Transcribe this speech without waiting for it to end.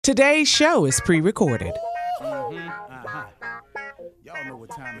Today's show is pre-recorded. Y'all know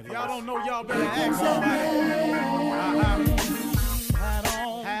what time it is. Y'all don't know, y'all better ask somebody.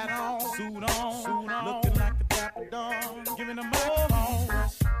 Hat on, suit on, looking like the Dapper Dawn, giving them microphone,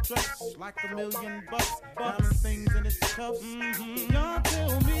 dressed like $1 million, diamond things in its cuffs. Y'all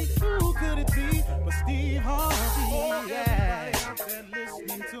tell me who could it be but Steve Harvey? Everybody out there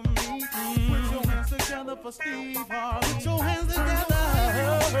listening to me, put your hands together for Steve Harvey. Put your hands together.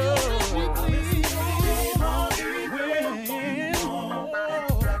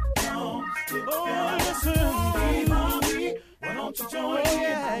 Why don't you join me?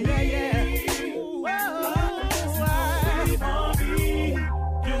 Ooh, Steve Harvey.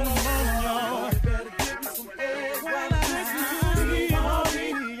 Get 'em on, y'all. Better give me some eggs while I listen to Steve Harvey.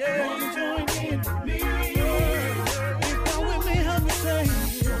 Yeah, join in with me. If you're with me, help me say,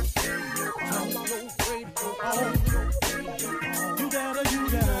 turn your radio on. You gotta turn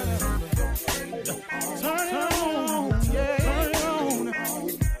it on. Yeah, turn it on.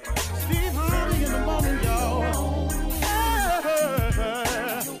 Steve Harvey in the morning, y'all.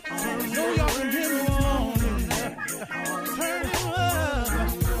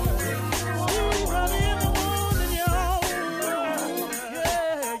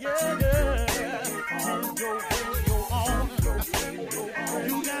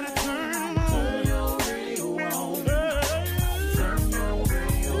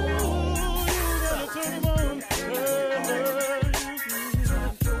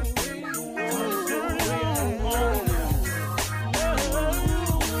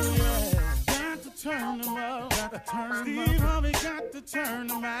 Steve Harvey got to turn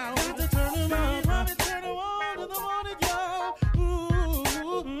them out. Got to turn them out. Harvey turn them on in the morning, y'all.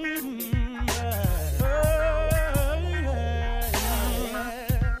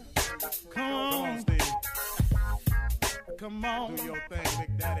 Come on, Steve. Come on. Do your thing,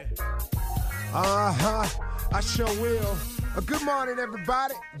 Big Daddy. I sure will. Good morning,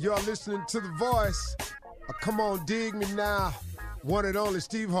 everybody. You're listening to The Voice. Come on, dig me now. One and only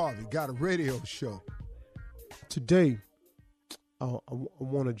Steve Harvey got a radio show. Today, I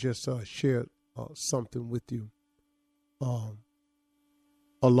want to just share something with you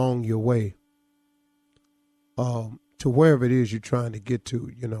along your way to wherever it is you're trying to get to.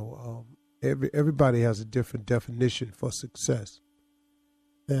 You know, everybody has a different definition for success,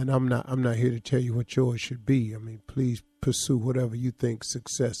 and I'm not here to tell you what yours should be. I mean, please pursue whatever you think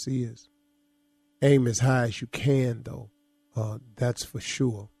success is. Aim as high as you can, though. That's for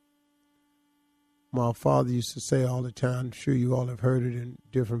sure. My father used to say all the time, I'm sure you all have heard it in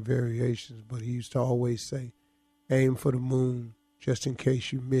different variations, but he used to always say, aim for the moon, just in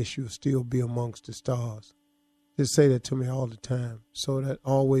case you miss, you'll still be amongst the stars. Just say that to me all the time. So that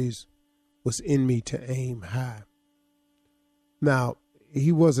always was in me to aim high. Now,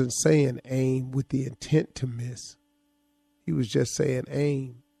 he wasn't saying aim with the intent to miss. He was just saying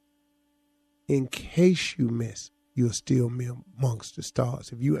aim. In case you miss, you'll still be amongst the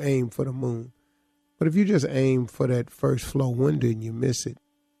stars. If you aim for the moon. But if you just aim for that first floor window and you miss it,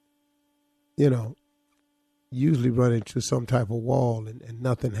 usually run into some type of wall and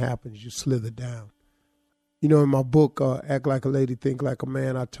nothing happens. You slither down. In my book, Act Like a Lady, Think Like a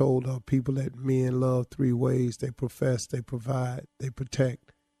Man, I told people that men love three ways. They profess, they provide, they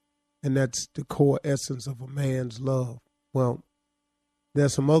protect. And that's the core essence of a man's love. Well,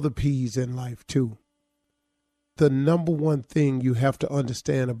 there's some other P's in life, too. The number one thing you have to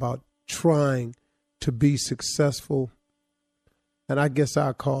understand about trying to be successful, and I guess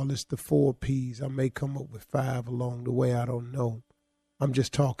I'll call this the 4 P's. I may come up with 5 along the way. I don't know. I'm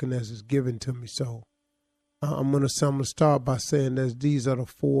just talking as it's given to me. So I'm gonna start by saying that these are the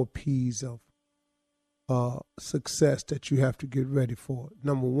 4 P's of success that you have to get ready for.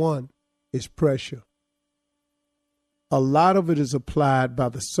 Number 1 is pressure. A lot of it is applied by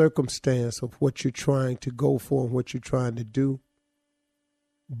the circumstance of what you're trying to go for and what you're trying to do.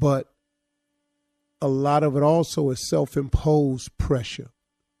 But a lot of it also is self-imposed pressure.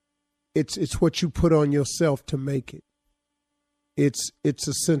 It's what you put on yourself to make it. It's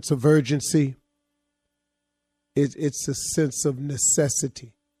a sense of urgency. It's a sense of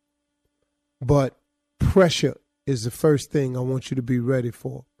necessity. But pressure is the first thing I want you to be ready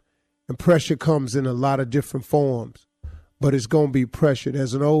for. And pressure comes in a lot of different forms, but it's going to be pressure.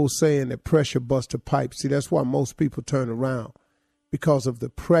 There's an old saying that pressure busts a pipe. See, that's why most people turn around, because of the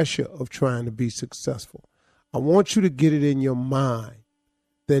pressure of trying to be successful. I want you to get it in your mind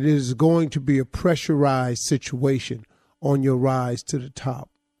that it is going to be a pressurized situation on your rise to the top.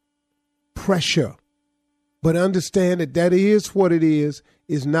 Pressure. But understand that is what it is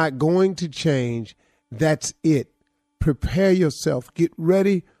not going to change. That's it. Prepare yourself. Get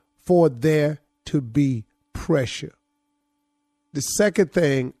ready for there to be pressure. The second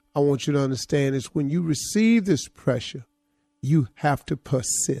thing I want you to understand is when you receive this pressure, you have to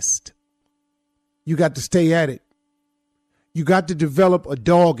persist. You got to stay at it. You got to develop a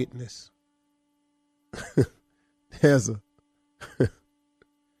doggedness. There's a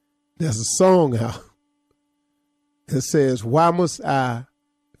song out that says, why must I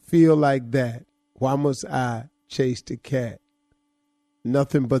feel like that? Why must I chase the cat?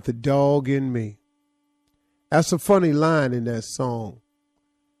 Nothing but the dog in me. That's a funny line in that song,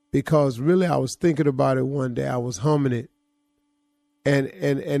 because really I was thinking about it one day. I was humming it, and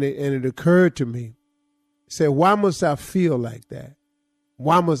it occurred to me. It said, why must I feel like that?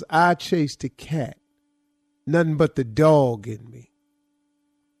 Why must I chase the cat? Nothing but the dog in me.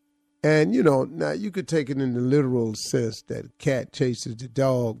 And, you know, now you could take it in the literal sense that a cat chases the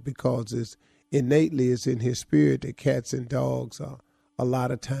dog because it's innately it's in his spirit that cats and dogs are a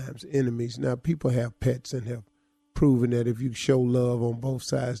lot of times enemies. Now, people have pets and have proven that if you show love on both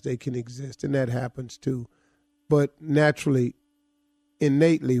sides, they can exist, and that happens too. But naturally,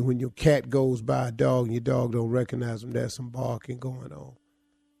 innately, when your cat goes by a dog and your dog don't recognize them, there's some barking going on.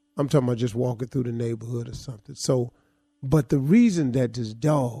 I'm talking about just walking through the neighborhood or something. So, but the reason that this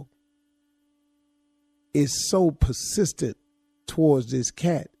dog is so persistent towards this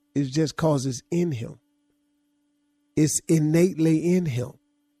cat is just because it's in him. It's innately in him.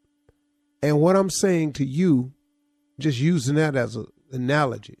 And what I'm saying to you, just using that as an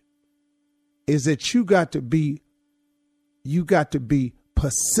analogy, is that you got to be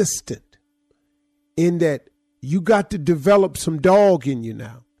persistent in that you got to develop some dog in you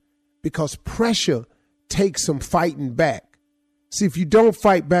now, because pressure takes some fighting back. See, if you don't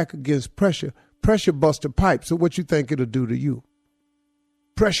fight back against pressure, pressure busts a pipe. So what you think it'll do to you?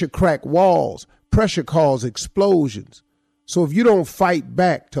 Pressure crack walls. Pressure cause explosions. So if you don't fight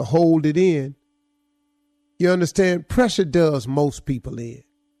back to hold it in, you understand, pressure does most people in.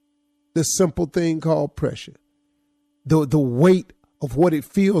 The simple thing called pressure. The weight of what it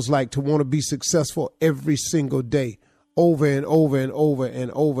feels like to want to be successful every single day, over and over and over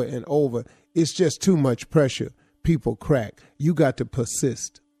and over and over. It's just too much pressure. People crack. You got to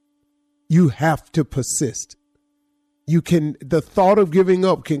persist. You have to persist. The thought of giving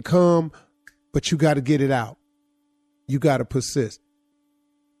up can come, but you got to get it out. You got to persist.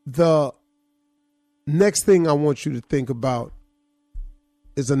 The next thing I want you to think about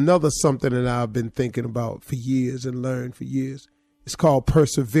is another something that I've been thinking about for years and learned for years. It's called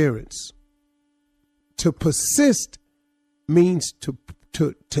perseverance. To persist means to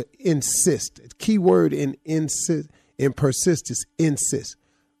insist. The key word in persist is insist.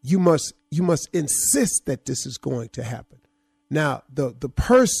 You must insist that this is going to happen. Now, the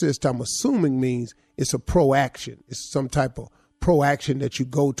persist, I'm assuming, means it's a proaction. It's some type of proaction that you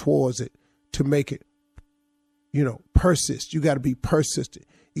go towards it to make it, persist. You got to be persistent.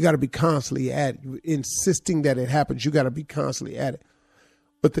 You got to be constantly at it. You're insisting that it happens. You got to be constantly at it.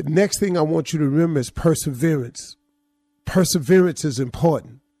 But the next thing I want you to remember is perseverance. Perseverance is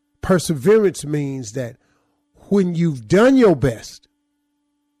important. Perseverance means that when you've done your best,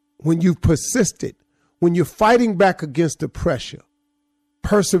 when you've persisted, when you're fighting back against the pressure,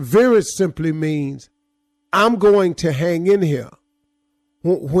 perseverance simply means I'm going to hang in here.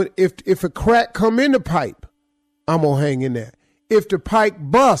 If a crack come in the pipe, I'm going to hang in there. If the pipe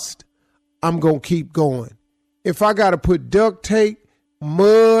bust, I'm going to keep going. If I got to put duct tape,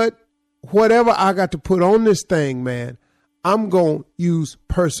 mud, whatever I got to put on this thing, man, I'm going to use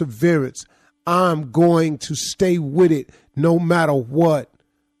perseverance. I'm going to stay with it no matter what.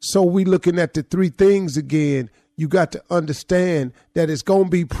 So we looking at the three things again. You got to understand that it's going to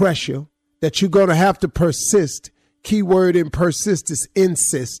be pressure, that you're going to have to persist. Keyword in persist is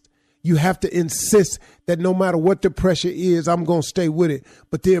insist. You have to insist that no matter what the pressure is, I'm going to stay with it.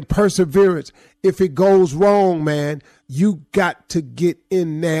 But then perseverance, if it goes wrong, man, you got to get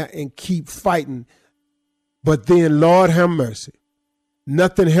in there and keep fighting. But then, Lord have mercy,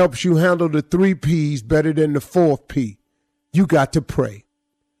 nothing helps you handle the 3 P's better than the 4th P. You got to pray.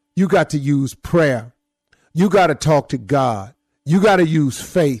 You got to use prayer. You got to talk to God. You got to use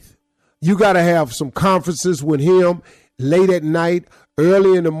faith. You got to have some conferences with him late at night,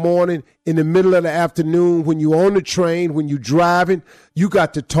 early in the morning, in the middle of the afternoon, when you're on the train, when you're driving. You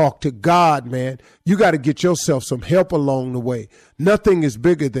got to talk to God, man. You got to get yourself some help along the way. Nothing is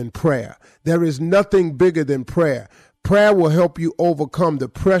bigger than prayer. There is nothing bigger than prayer. Prayer will help you overcome the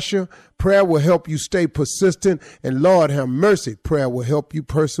pressure. Prayer will help you stay persistent. And Lord have mercy, prayer will help you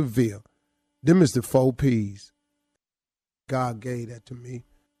persevere. Them is the 4 P's. God gave that to me.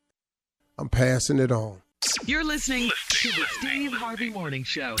 I'm passing it on. You're listening to the Steve Harvey Morning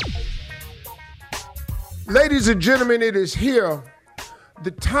Show. Ladies and gentlemen, it is here. The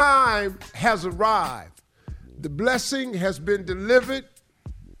time has arrived. The blessing has been delivered.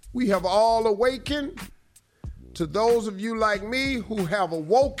 We have all awakened. To those of you like me who have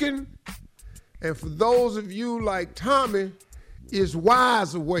awoken, and for those of you like Tommy, is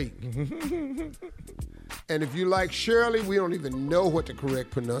wise awake. And if you like Shirley, we don't even know what the correct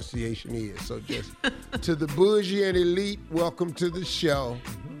pronunciation is. So just to the bougie and elite, welcome to the show.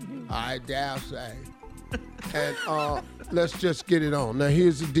 I dare say. And let's just get it on. Now,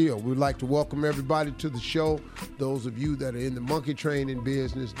 here's the deal. We'd like to welcome everybody to the show. Those of you that are in the monkey training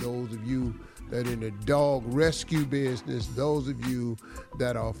business, those of you that are in the dog rescue business, those of you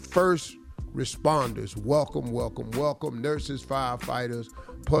that are first responders, welcome, welcome, welcome. Nurses, firefighters,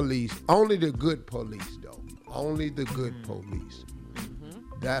 police. Only the good police, though. Only the good police.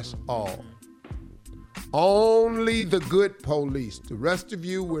 That's all. Only the good police. The rest of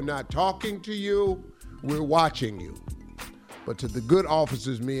you, we're not talking to you. We're watching you. But to the good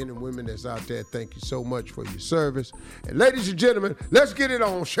officers, men and women that's out there, thank you so much for your service. And ladies and gentlemen, let's get it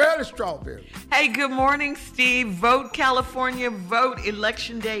on. Shirley Strawberry. Hey, good morning, Steve. Vote California. Vote.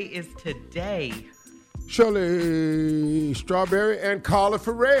 Election day is today. Shirley Strawberry and Carla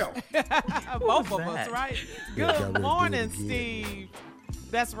Farrell. Both of us, that? right? Yeah, y'all ready to Good do it morning, again. Steve.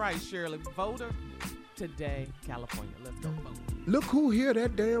 That's right, Shirley. Voter today, California. Let's go vote. Look who here,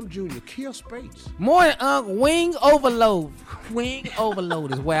 that damn junior, Kill Spates. Morning, Wing overload. Wing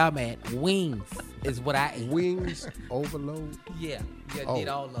overload is where I'm at. Wings is what I ate. Wings overload. Yeah, Oh, did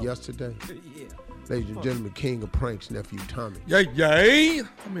all of yesterday. Yeah. Ladies and gentlemen, King of Pranks, nephew Tommy. Yay!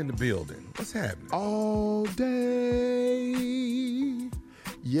 I'm in the building. What's happening? All day.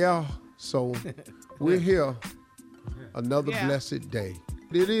 Yeah, so we're here. Another Yeah. blessed day.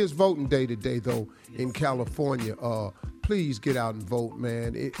 It is voting day today, though, in California. Please get out and vote,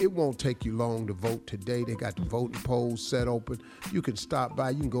 man. It won't take you long to vote today. They got the voting polls set open. You can stop by.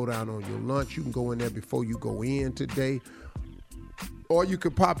 You can go down on your lunch. You can go in there before you go in today. Or you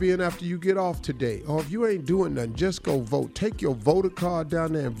can pop in after you get off today. Or if you ain't doing nothing, just go vote. Take your voter card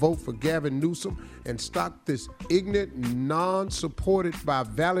down there and vote for Gavin Newsom and stop this ignorant, non-supported by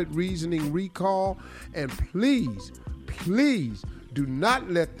valid reasoning recall. And please, please do not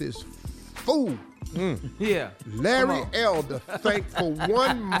let this fool Yeah. Larry Elder think for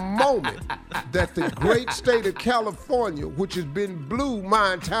one moment that the great state of California, which has been blue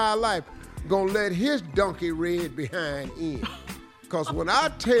my entire life, gonna let his donkey red behind in. Because when I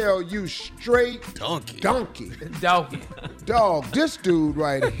tell you straight donkey, Doggy. dog, this dude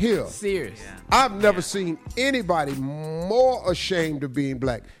right here, Serious. I've never seen anybody more ashamed of being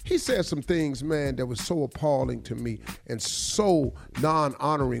black. He said some things, man, that was so appalling to me and so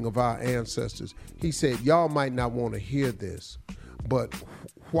non-honoring of our ancestors. He said, y'all might not want to hear this, but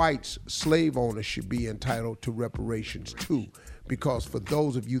whites, slave owners, should be entitled to reparations too. Because for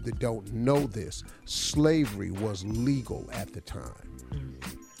those of you that don't know this, slavery was legal at the time.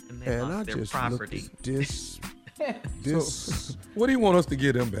 And they lost their property. Looked at this. What do you want us to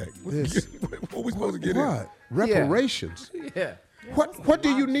get him back? This- What we supposed to get him? What? Reparations. Yeah. What do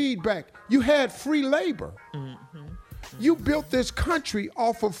you need back? You had free labor. You built this country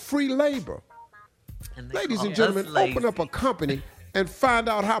off of free labor. And they Ladies call and us gentlemen, lazy. open up a company and find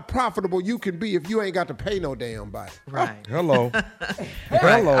out how profitable you can be if you ain't got to pay no damn body. Right. Hello.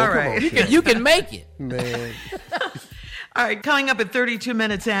 Hello. All Come right. on, You can make it. man. All right, coming up at 32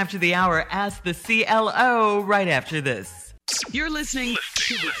 minutes after the hour, Ask the CLO right after this. You're listening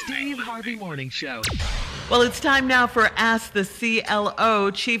to the Steve Harvey Morning Show. Well, it's time now for Ask the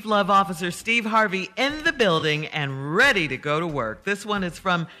CLO. Chief Love Officer Steve Harvey in the building and ready to go to work. This one is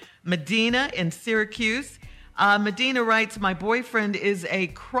from Medina in Syracuse. Medina writes, my boyfriend is a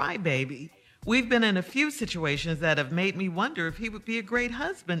crybaby. We've been in a few situations that have made me wonder if he would be a great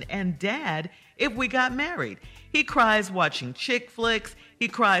husband and dad if we got married. He cries watching chick flicks, he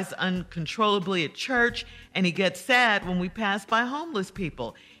cries uncontrollably at church, and he gets sad when we pass by homeless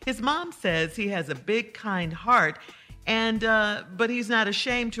people. His mom says he has a big, kind heart, but he's not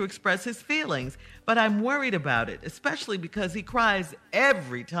ashamed to express his feelings. But I'm worried about it, especially because he cries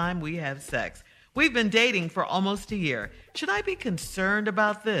every time we have sex. We've been dating for almost a year. Should I be concerned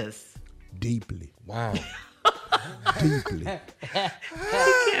about this? Deeply. Wow. Deeply.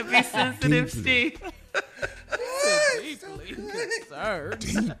 You can't be sensitive, Deeply. Steve. Deeply concerned.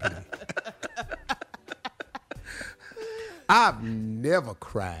 Deeply. I've never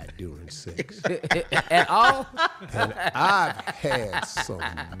cried during sex. At all? And I've had some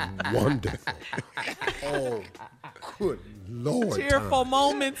wonderful, good Lord, Tearful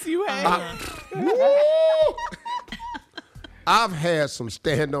moments you had. I've had some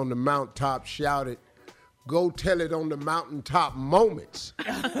stand on the mountaintop, shout it, go tell it on the mountaintop moments.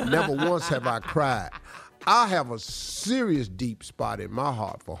 Never once have I cried. I have a serious deep spot in my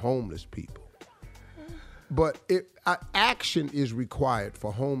heart for homeless people. But action is required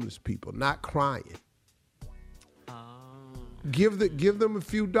for homeless people, not crying. Give them a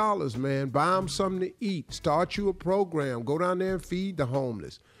few dollars, man. Buy them something to eat. Start you a program. Go down there and feed the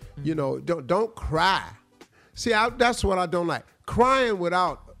homeless. You know, don't cry. See, that's what I don't like. Crying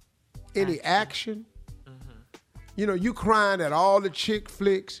without any action. You know, you crying at all the chick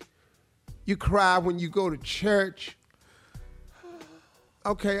flicks. You cry when you go to church.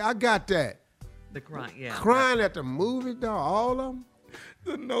 Okay, I got that. The crying, yeah. Crying at the movie, dog, all of them.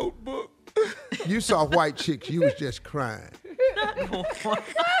 The Notebook. You saw white chicks, you was just crying.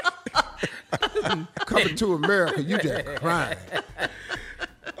 Coming to America, you just crying.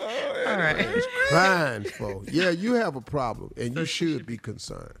 All right. Crying, folks. Yeah, you have a problem, and you should be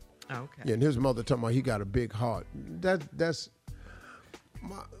concerned. Okay. Yeah, and his mother talking about he got a big heart.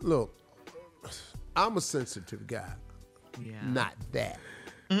 Look, I'm a sensitive guy. Yeah. Not that.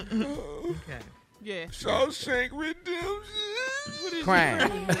 Okay. Yeah. Shawshank Redemption.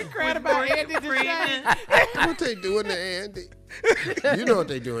 Crying. Crying about Andy today. What they doing to Andy? You know what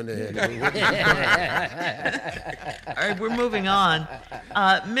they doing to Andy. All right, we're moving on.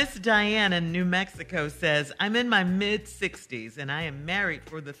 Miss Diane in New Mexico says, I'm in my mid-60s and I am married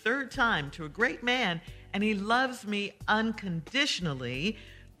for the third time to a great man, and he loves me unconditionally,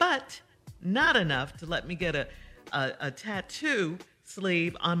 but not enough to let me get a tattoo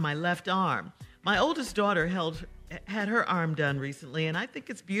sleeve on my left arm. My oldest daughter had her arm done recently, and I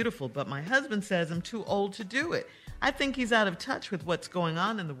think it's beautiful, but my husband says I'm too old to do it. I think he's out of touch with what's going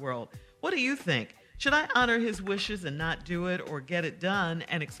on in the world. What do you think? Should I honor his wishes and not do it, or get it done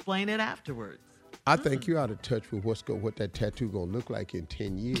and explain it afterwards? I think you out of touch with what that tattoo gonna look like in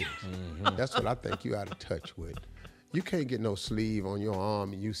 10 years. That's what I think you out of touch with. You can't get no sleeve on your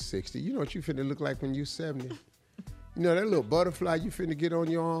arm and you 60. You know what you finna look like when you 70? You know that little butterfly you finna get on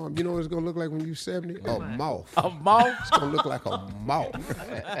your arm? You know what it's gonna look like when you 70? A moth. A moth? It's gonna look like a moth.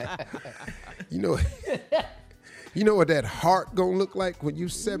 You know what that heart gonna look like when you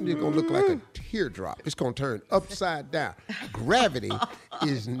 70? It's gonna look like a teardrop. It's gonna turn upside down. Gravity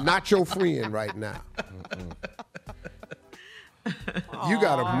is not your friend right now. You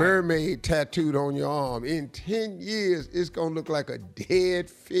got a mermaid tattooed on your arm. In 10 years, it's gonna look like a dead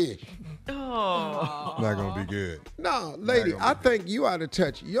fish. Oh. Not gonna be good. No, lady, I think you out of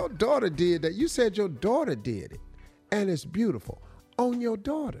touch. Your daughter did that. You said your daughter did it, and it's beautiful on your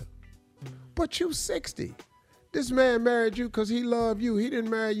daughter. But you 60. This man married you because he loved you. He didn't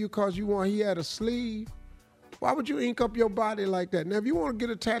marry you because he had a sleeve. Why would you ink up your body like that? Now, if you want to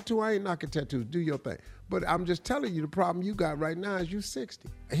get a tattoo, I ain't knocking tattoos. Do your thing. But I'm just telling you, the problem you got right now is you 60.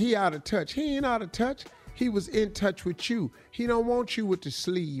 He out of touch. He ain't out of touch. He was in touch with you. He don't want you with the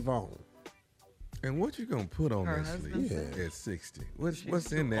sleeve on. And what you gonna put on Her that husband sleeve said? at 60?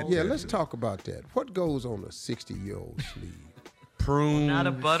 What's in that? Yeah, let's talk about that. What goes on a 60-year-old sleeve? Prunes. Not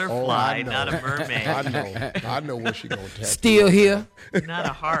a butterfly, not a mermaid, I know what she gonna tattoo. Still here? not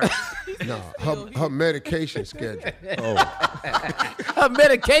a heart. No, her medication schedule. Her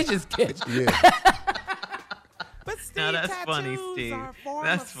medication schedule. Yeah. But Steve, Now that's funny, tattoos Steve. are a form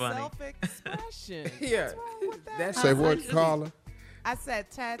That's of funny. self-expression. Yeah. What's wrong with that? That's- Say what, Carla? I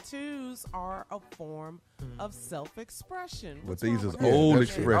said tattoos are a form of self-expression. But What's these wrong is with that? old Yeah,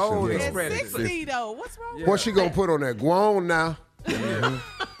 expressions. old though. It's expression. 60 though. What's wrong with What she gonna put on there? Go on now.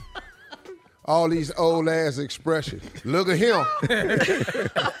 All these old ass expressions. Look at him.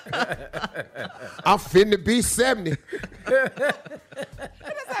 I'm finna be 70. It doesn't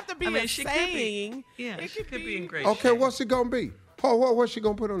have to be I mean, a she could saying. be. Yeah, It she could be in great Okay, shape. what's it gonna be? What's she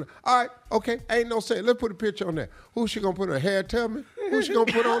gonna put on there? All right, okay, ain't no saying. Let's put a picture on there. Who's she gonna put on? Hair Tubman? Who's she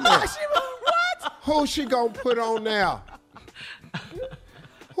gonna put on there? What? Who's she gonna put on there?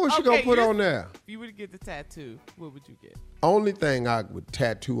 Who's she gonna put on there? If you were to get the tattoo, what would you get? Only thing I would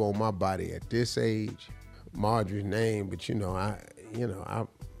tattoo on my body at this age, Marjorie's name. But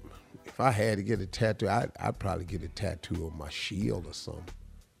if I had to get a tattoo, I'd probably get a tattoo on my shield or something.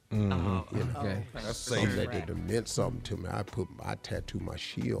 Okay. That's Something safe. that meant something to me. I tattoo my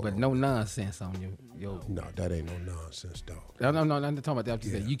shield. But on. no nonsense on your. No, that ain't no nonsense, dog. No, I'm not talking about that.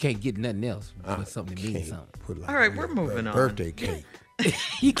 You said you can't get nothing else but something that means Can't something. put like All right, a we're real moving on. Birthday cake.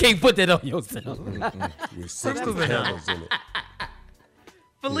 You can't put that on yourself. With 60 moving on. handles in it.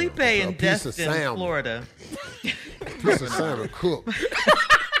 Felipe a in piece of Destin, salmon. Florida. Piece of salmon cooked.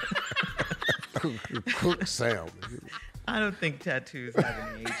 Cooked salmon. I don't think tattoos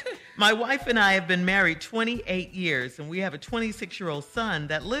have any age. My wife and I have been married 28 years, and we have a 26-year-old son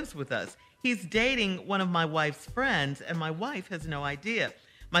that lives with us. He's dating one of my wife's friends, and my wife has no idea.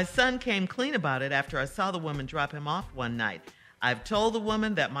 My son came clean about it after I saw the woman drop him off one night. I've told the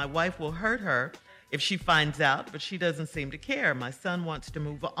woman that my wife will hurt her if she finds out, but she doesn't seem to care. My son wants to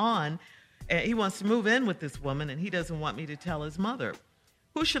move on. He wants to move in with this woman, and he doesn't want me to tell his mother.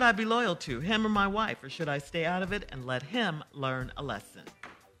 Who should I be loyal to, him or my wife, or should I stay out of it and let him learn a lesson?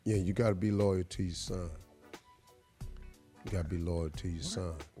 Yeah, you got to be loyal to your son. You got to be loyal to your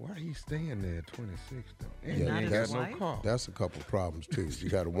son. Why he staying there at 26 though? And Yeah, he not ain't his got no wife? car. That's a couple problems too. You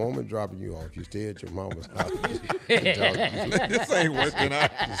got a woman dropping you off. You stay at your mama's house. This ain't working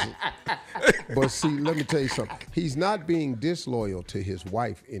out. But see, let me tell you something. He's not being disloyal to his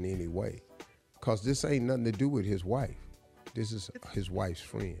wife in any way, because this ain't nothing to do with his wife. This is his wife's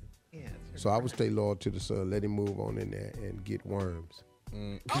friend. Yeah, So I would stay loyal to the son. Let him move on in there and get worms.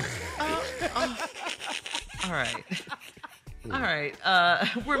 all right. All right,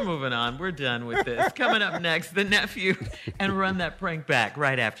 we're moving on. We're done with this. Coming up next, the nephew, and Run That Prank Back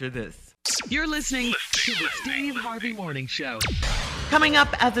right after this. You're listening to the Steve Harvey Morning Show. Coming up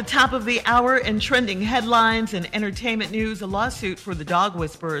at the top of the hour in trending headlines and entertainment news, a lawsuit for the dog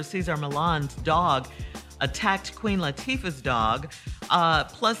whisperer Cesar Millan's dog attacked Queen Latifah's dog.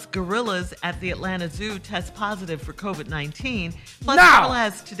 Plus, gorillas at the Atlanta Zoo test positive for COVID-19. Plus, Carla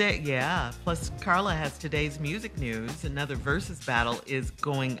has Carla has today's music news. Another versus battle is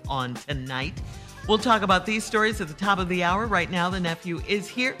going on tonight. We'll talk about these stories at the top of the hour. Right now, the nephew is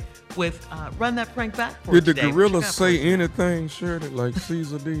here with Run That Prank Back for Did the today. What gorilla you got say for us? anything, Shirley, like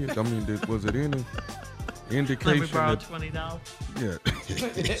Caesar did? I mean, was it any Let indication me borrow that, $20. yeah.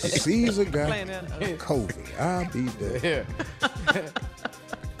 Caesar got Playing that, COVID. I'll be there.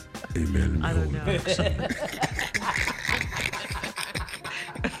 Amen. I don't know.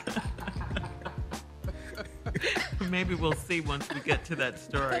 Maybe we'll see once we get to that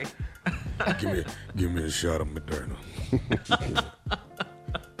story. Give me a shot of Moderna.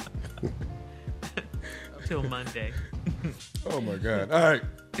 Till Monday. Oh my God. All right.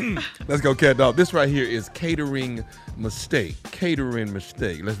 Let's go, cat dog. This right here is catering mistake. Catering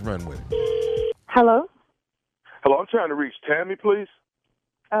mistake. Let's run with it. Hello, Hello, I'm trying to reach Tammy, please.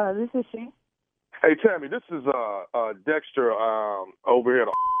 this is she. Hey, Tammy, this is Dexter over here at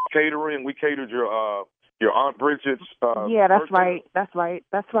catering. We catered your Aunt Bridget's. Yeah, that's birthday. right.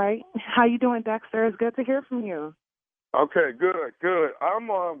 That's right. How you doing, Dexter? It's good to hear from you. Okay, good. I'm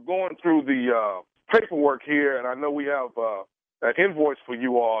going through the paperwork here, and I know we have an invoice for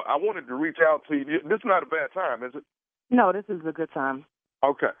you all. I wanted to reach out to you. This is not a bad time, is it? No, this is a good time.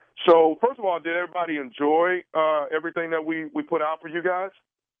 Okay. So, first of all, did everybody enjoy everything that we put out for you guys?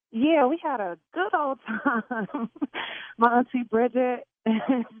 Yeah, we had a good old time. My auntie Bridget,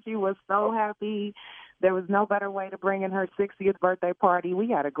 she was so happy. There was no better way to bring in her 60th birthday party. We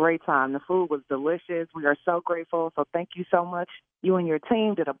had a great time. The food was delicious. We are so grateful. So thank you so much. You and your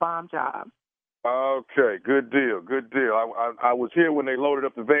team did a bomb job. Okay, good deal. I was here when they loaded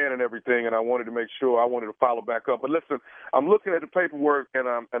up the van and everything, and I wanted to make sure. I wanted to follow back up. But listen, I'm looking at the paperwork, and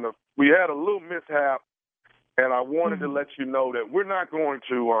we had a little mishap, and I wanted to let you know that we're not going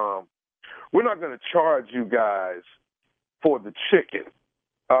to charge you guys for the chicken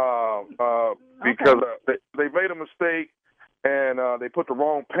because they made a mistake and they put the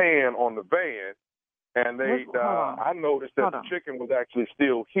wrong pan on the van, and I noticed that the chicken was actually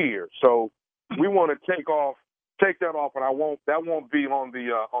still here, so. We want to take that off, and that won't be on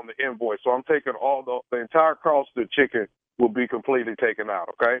the invoice. So I'm taking all the entire cost of the chicken will be completely taken out.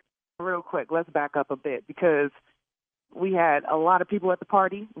 Okay. Real quick, let's back up a bit because we had a lot of people at the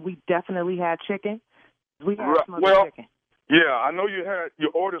party. We definitely had chicken. We had smothered chicken. Yeah, I know you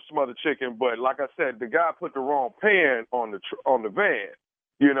ordered smothered chicken, but like I said, the guy put the wrong pan on the van.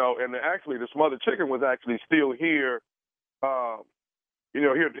 You know, and actually the smothered chicken was actually still here.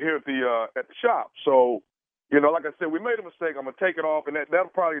 Here at the shop. So, like I said, we made a mistake. I'm gonna take it off, and that'll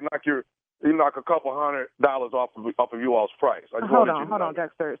probably knock a couple $100 off of you all's price. Hold on,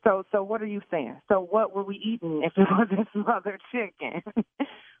 Dexter. So what are you saying? So what were we eating if it wasn't smothered chicken?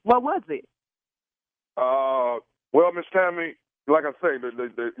 What was it? Well, Miss Tammy, like I say,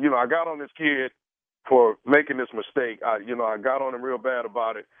 I got on this kid for making this mistake. I got on him real bad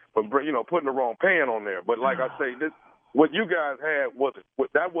about it, but putting the wrong pan on there. But like I say, what you guys had was a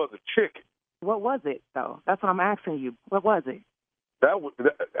chicken. What was it, though? That's what I'm asking you. What was it?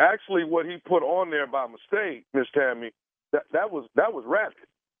 Actually what he put on there by mistake, Miss Tammy. That was rabbit.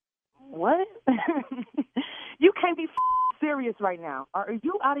 What? You can't be serious right now. Are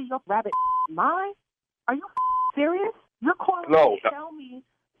you out of your rabbit mind? Are you serious? You're calling me to tell me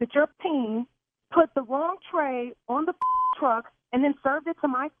that your team put the wrong tray on the truck and then served it to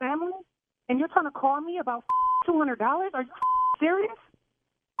my family? And you're trying to call me about $200? Are you serious?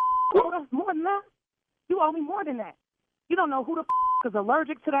 You owe us more than that. You owe me more than that. You don't know who the is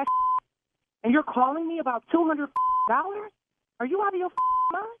allergic to that and you're calling me about $200? Are you out of your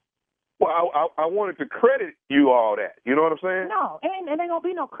mind? Well, I wanted to credit you all that. You know what I'm saying? No, it ain't gonna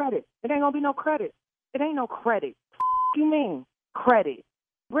be no credit. It ain't gonna be no credit. It ain't no credit. You mean credit?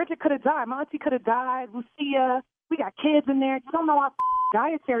 Bridget could have died. My auntie could have died. Lucia, we got kids in there. You don't know our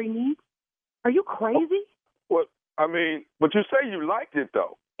dietary needs. Are you crazy? Well, I mean, but you say you liked it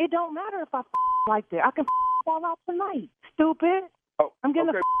though. It don't matter if I liked it. I can fall out tonight. Stupid. Oh, I'm getting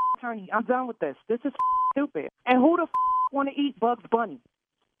okay. a attorney. I'm done with this. This is stupid. And who the want to eat Bugs Bunny?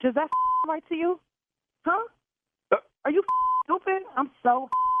 Does that right to you? Huh? Are you stupid? I'm so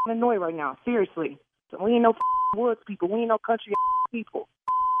annoyed right now. Seriously. So we ain't no woods people. We ain't no country people.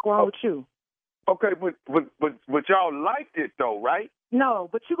 What's wrong with you? Okay, but y'all liked it though, right? No,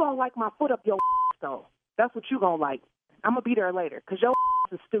 but you gonna like my foot up your though. That's what you gonna like. I'm gonna be there later because your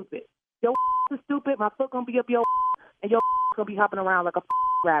is stupid. Your is stupid. My foot gonna be up your and your gonna be hopping around like a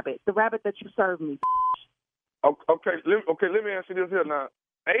rabbit. The rabbit that you served me. Okay, let me ask you this here now.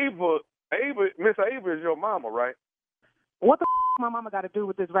 Miss Ava is your mama, right? What the my mama got to do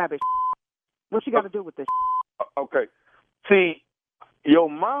with this rabbit? What she got to do with this? Okay. See, your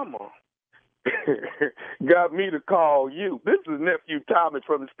mama got me to call you. This is nephew Thomas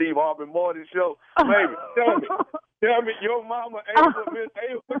from the Steve Harvey Morning Show. Baby, tell me, your mama Miss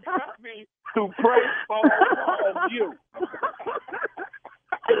Ava got me to pray for you.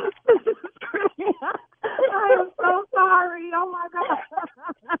 I am so sorry. Oh my God.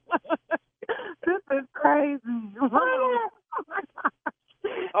 This is crazy. Oh my God.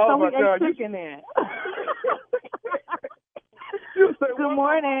 Oh my God. Chicken in. Good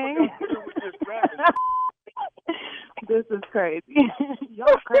morning. This is crazy.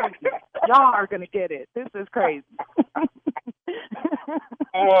 Y'all crazy. Y'all are gonna get it. This is crazy.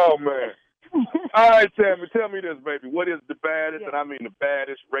 Oh man. All right, Tammy, tell me this, baby. What is the baddest, and I mean the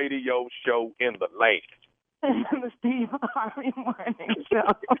baddest radio show in the land? The Steve Harvey Morning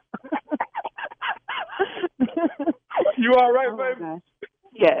Show. You all right, baby? Gosh.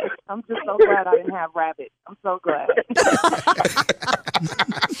 Yes. I'm just so glad I didn't have rabbit. I'm so glad.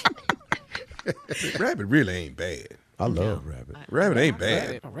 Rabbit really ain't bad. I love rabbit. Rabbit ain't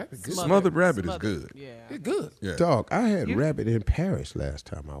bad. Rabbit good. Smothered rabbit is good. Yeah. It's good. Yeah. Dog, I had rabbit in Paris last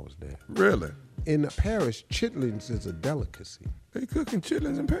time I was there. Really? In Paris, chitlins is a delicacy. They cooking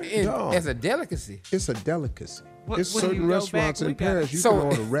chitlins in Paris? Dog. As a delicacy. It's a delicacy. It's when certain you go restaurants back, in we got- Paris. You can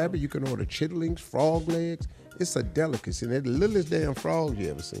order rabbit, you can order chitlins, frog legs. It's a delicacy. And they're the littlest damn frogs you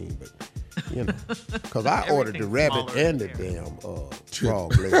ever seen. But, you know, because I ordered the Everything's rabbit smaller and the there. damn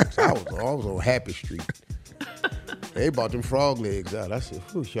frog legs. I was on Happy Street. They bought them frog legs out. I said,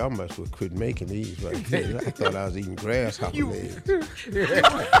 whew, y'all must have quit making these right here. I thought I was eating grasshopper legs. You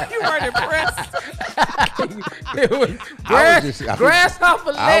weren't impressed. I Grasshopper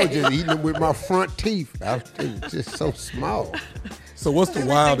was legs. just eating them with my front teeth. I was just so small. So what's the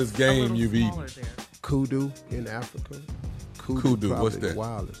wildest game you've eaten? Kudu in Africa. Kudu, probably what's the that?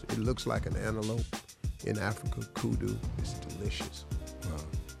 wildest. It looks like an antelope in Africa. Kudu is delicious.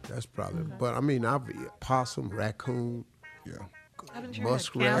 That's probably. But I mean, I've eaten possum, raccoon, Yeah. Haven't you had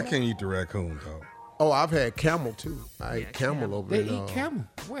muskrat. I camel? can't eat the raccoon, dog. Oh, I've had camel too. I ate camel over They in eat camel.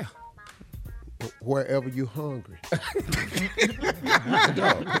 Well, wherever you hungry. I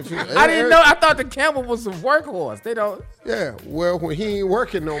didn't know. I thought the camel was a workhorse. They don't. Yeah, well, when he ain't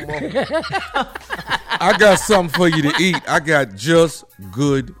working no more. I got something for you to eat. I got Just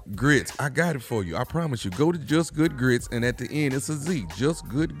Good Grits. I got it for you. I promise you. Go to Just Good Grits, and at the end, it's a Z.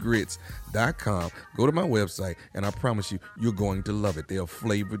 JustGoodGrits.com. Go to my website, and I promise you, you're going to love it. They are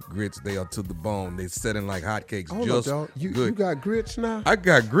flavored grits. They are to the bone. They're setting like hotcakes. Hold Just up, dog. You good. got grits now? I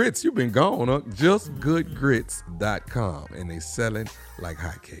got grits. You've been gone, huh? JustGoodGrits.com, and they selling like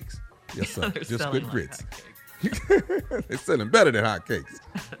hotcakes. Yes, sir. They're Just selling Good like Grits. They're selling better than hotcakes.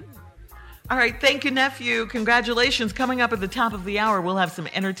 All right, thank you, nephew. Congratulations. Coming up at the top of the hour, we'll have some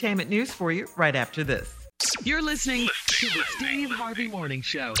entertainment news for you right after this. You're listening to the Steve Harvey Morning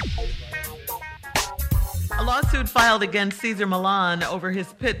Show. A lawsuit filed against Cesar Millan over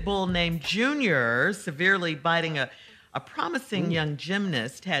his pit bull named Junior severely biting a promising young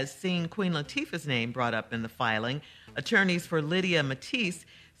gymnast has seen Queen Latifah's name brought up in the filing. Attorneys for Lydia Matisse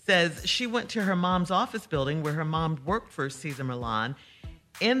says she went to her mom's office building where her mom worked for Cesar Millan.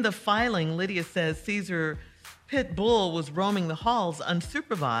 In the filing, Lydia says Cesar Pit Bull was roaming the halls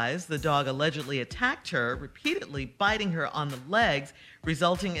unsupervised. The dog allegedly attacked her, repeatedly biting her on the legs,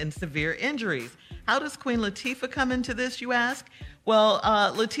 resulting in severe injuries. How does Queen Latifah come into this, you ask? Well,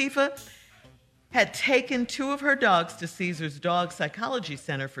 Latifah had taken 2 of her dogs to Cesar's Dog Psychology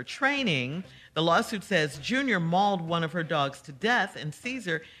Center for training. The lawsuit says Junior mauled one of her dogs to death, and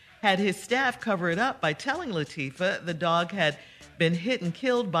Cesar had his staff cover it up by telling Latifah the dog had been hit and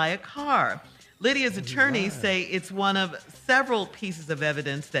killed by a car. Lydia's attorneys say it's one of several pieces of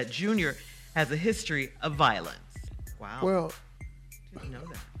evidence that Junior has a history of violence. Wow. Well, didn't know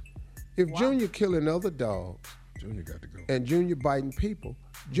that. If Junior killing other dogs, Junior got to go. and Junior biting people,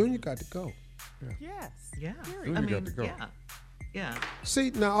 Junior got to go. Yes. Yeah. Junior got to go. Yeah. Yeah. See,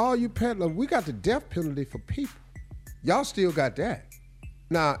 now all you peddlers, we got the death penalty for people. Y'all still got that.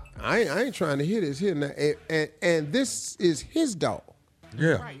 Now, I ain't trying to hear this here now. And this is his dog.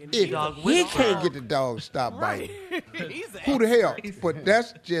 Yeah. Right. If dog he whisperer. can't get the dog to stop biting, He's who the hell? But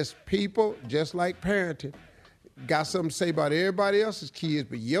that's just people, just like parenting. Got something to say about everybody else's kids,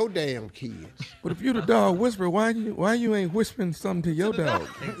 but your damn kids. But if you the dog whisperer, why you ain't whispering something to your dog?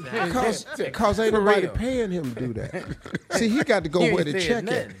 Cause ain't nobody paying him to do that. See, he got to go He where ain't the said check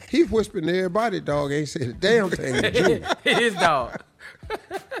at. nothing. He whispering to everybody, dog ain't said a damn thing to Junior. His dog.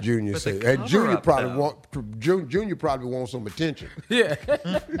 Junior But the said, and Junior cover-up, probably though. Junior probably wants some attention. Yeah.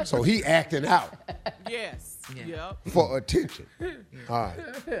 So he acting out Yes. Yeah. Yep. for attention. All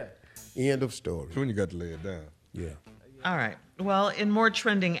right. End of story. Junior got to lay it down. Yeah. All right. Well, in more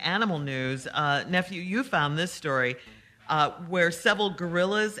trending animal news, nephew, you found this story where several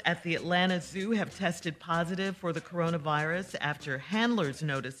gorillas at the Atlanta Zoo have tested positive for the coronavirus after handlers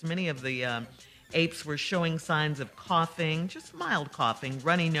noticed many of the apes were showing signs of coughing, just mild coughing,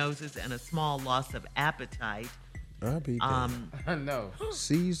 runny noses, and a small loss of appetite. I'll be damned. No.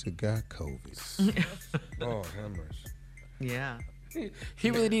 Caesar got COVID. Oh, hammers. Yeah.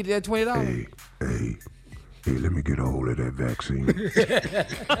 He really needed that $20. Hey, let me get a hold of that vaccine.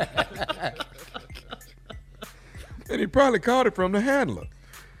 And he probably caught it from the handler.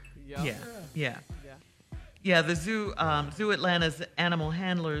 Yeah. Yeah, the Zoo Atlanta's animal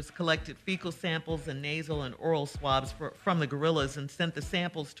handlers collected fecal samples and nasal and oral swabs from the gorillas and sent the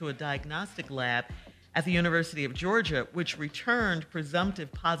samples to a diagnostic lab at the University of Georgia, which returned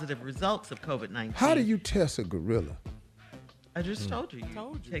presumptive positive results of COVID-19. How do you test a gorilla? I just told you.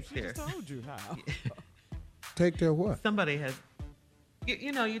 Take She their. just told you how. Take their what? Somebody has.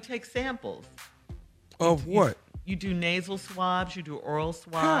 You take samples. Of what? You do nasal swabs. You do oral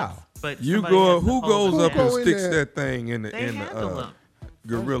swabs. How? But You somebody go. has to Who hold goes them up down. and Go in sticks there. that thing in the They handle them.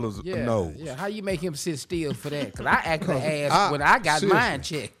 gorilla's Yeah. nose? Yeah. How you make him sit still for that? Because I act the ass when I I got seriously. mine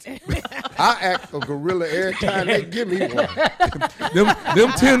checked. I act a gorilla every time they give me one.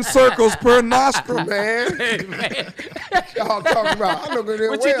 them 10 circles per nostril. Man. Y'all talking about, I look at them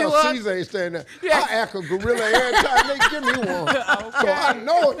What you do, well, Caesar ain't standing there. Yeah. I act a gorilla every time they give me one. So I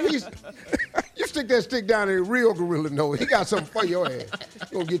know he's, you stick that stick down in a real gorilla nose, he got something for your ass.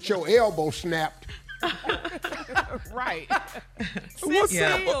 You gonna get your elbow snapped. Right. What's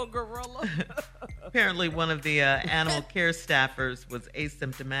Yeah. Still, gorilla. Apparently, one of the animal care staffers was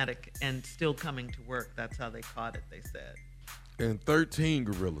asymptomatic and still coming to work. That's how they caught it, they said. And 13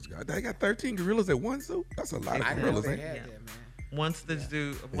 gorillas. They got 13 gorillas at one zoo? That's a lot of gorillas, ain't it? Once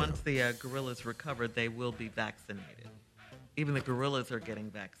the gorillas recover, they will be vaccinated. Even the gorillas are getting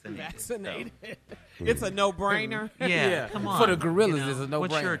vaccinated. Vaccinated. It's a no-brainer. Yeah, come on. For the gorillas, it's a no-brainer.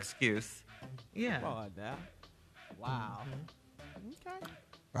 What's your excuse? Yeah. Come on now. Wow. Okay.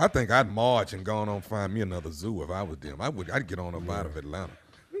 I think I'd march and go on and find me another zoo if I was them. I'd get on up out of Atlanta.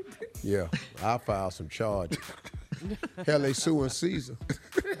 Yeah, I'll file some charges. Hell, they suing Caesar.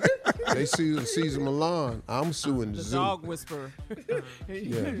 They suing Caesar Milan. I'm suing the The zoo. dog whisperer.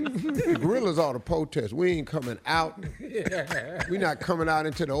 Yeah. The gorillas ought to protest. We ain't coming out. We not coming out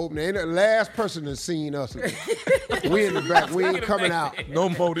into the open. Ain't the last person that's seen us. We in the back. We ain't coming out. No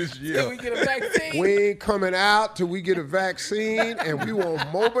more this year. We get a vaccine. We ain't coming out till we get a vaccine, and we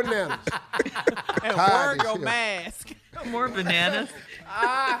want more bananas. And Tired wear as your hell. mask. More bananas.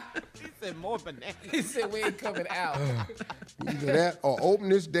 She said more bananas. He said we ain't coming out. Either that or open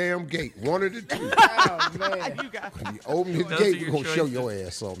this damn gate. One of the two. Oh, man. You got When you open this Those are gate, your we're going to show choices. your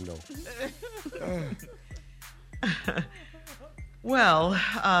ass something, though. Well,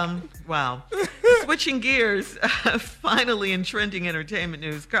 wow. Switching gears, finally in trending entertainment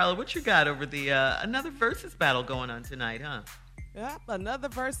news. Carla, what you got over the another versus battle going on tonight, huh? Yep, another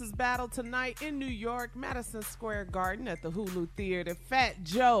versus battle tonight in New York, Madison Square Garden at the Hulu Theater. Fat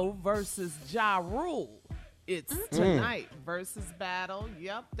Joe versus Ja Rule. It's tonight versus battle.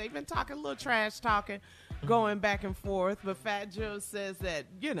 Yep, they've been talking a little trash talking, going back and forth. But Fat Joe says that,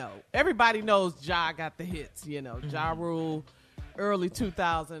 everybody knows Ja got the hits. Ja Rule, early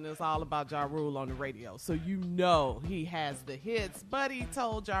 2000 is all about Ja Rule on the radio. So he has the hits. But he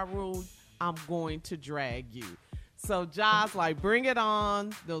told Ja Rule, I'm going to drag you. So Ja's like, bring it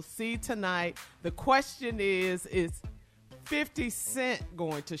on. They'll see tonight. The question is 50 Cent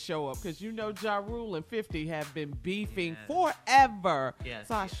going to show up? Because Ja Rule and 50 have been beefing forever. Yes.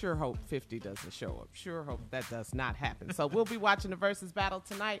 So I sure hope 50 doesn't show up. Sure hope that does not happen. So we'll be watching the versus battle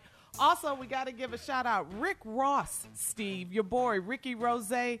tonight. Also, we got to give a shout out. Rick Ross, Steve, your boy, Ricky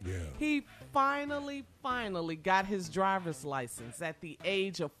Rose. Yeah. He finally got his driver's license at the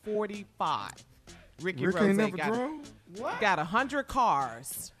age of 45. Rick Rose ain't never drove? Got 100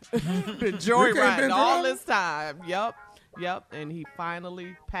 cars. Been joyriding all this time. Yep. And he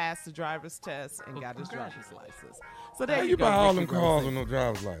finally passed the driver's test and got his driver's license. So there you go. Buy all them cars with no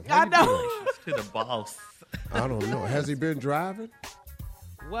driver's license? I know. To the boss. I don't know. Has he been driving?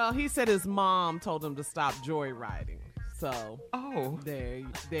 Well, he said his mom told him to stop joyriding. So, there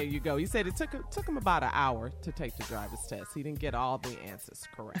you go. He said it took him about an hour to take the driver's test. He didn't get all the answers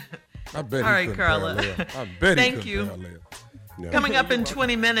correct. I bet. All right, Carla. I bet. Thank you. Coming up in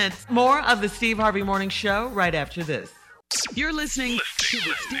 20 minutes, more of the Steve Harvey Morning Show right after this. You're listening to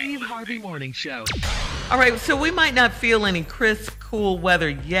the Steve Harvey Morning Show. All right, so we might not feel any crisp, cool weather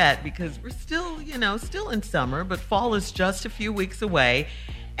yet because we're still in summer, but fall is just a few weeks away.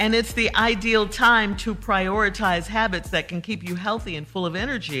 And it's the ideal time to prioritize habits that can keep you healthy and full of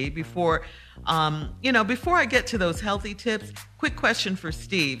energy before I get to those healthy tips. Quick question for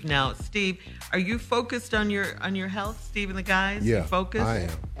Steve. Now, Steve, are you focused on your health, Steve and the guys? Yeah, you focused? I am.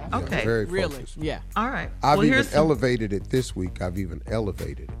 Okay. I'm very Really? focused. Yeah. All right. I've even elevated it this week. I've even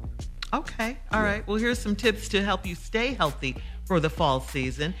elevated it. Okay. All right. Well, here's some tips to help you stay healthy for the fall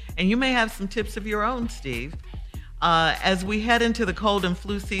season. And you may have some tips of your own, Steve. As we head into the cold and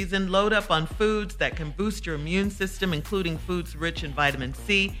flu season, load up on foods that can boost your immune system, including foods rich in vitamin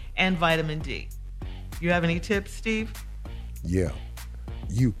C and vitamin D. You have any tips, Steve? Yeah.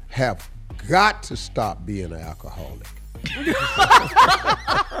 You have got to stop being an alcoholic.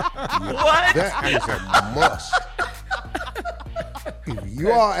 What? That is a must. If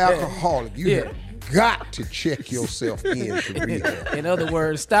you are alcoholic, you have got to check yourself into rehab. In other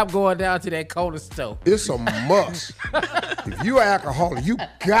words, stop going down to that corner store. It's a must. If you're alcoholic, you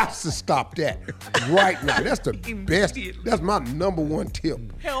got to stop that right now. That's the best. That's my number one tip.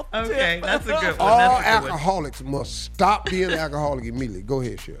 Okay, that's a good one. All alcoholics must stop being alcoholic immediately. Go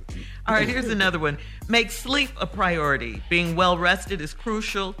ahead, Shirley. All right, here's another one. Make sleep a priority. Being well rested is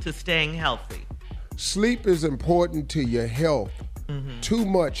crucial to staying healthy. Sleep is important to your health. Too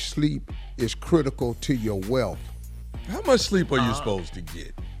much sleep is critical to your wealth. How much sleep are you supposed to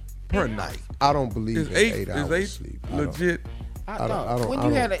get per night? I don't believe in 8 hours is 8 sleep. Legit? I don't. When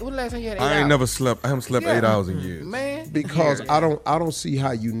the last time you had 8 hours? I ain't never slept. I haven't slept 8 hours in years. Man. Because I don't see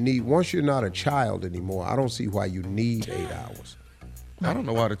how you need, once you're not a child anymore, I don't see why you need 8 hours. I don't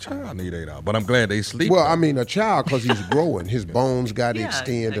know why the child need 8 hours, but I'm glad they sleep. Well, I mean, a child, because he's growing. His bones got to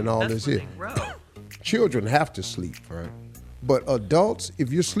extend and all this here. Children have to sleep. Right. But adults,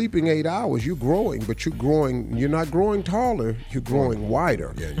 if you're sleeping 8 hours, you're growing, but you're not growing taller, you're growing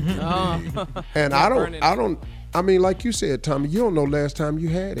wider. Yeah, and I mean, like you said, Tommy, you don't know last time you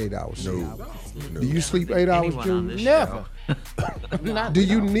had 8 hours sleep. No. Do you sleep 8 hours, Junior? Never. Do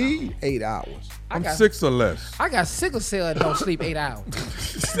you need 8 hours? I'm 6 or less. I got sickle cell and don't sleep 8 hours.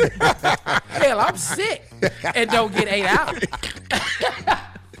 Hell, I'm sick and don't get 8 hours.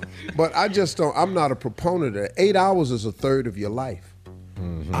 But I just don't, I'm not a proponent of that. 8 hours is a third of your life.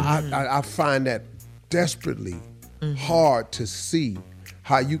 I find that desperately hard to see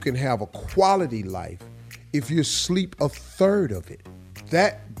how you can have a quality life if you sleep a third of it.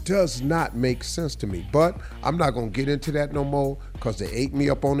 That does not make sense to me. But I'm not going to get into that no more because they ate me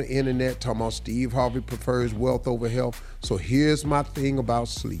up on the internet talking about Steve Harvey prefers wealth over health. So here's my thing about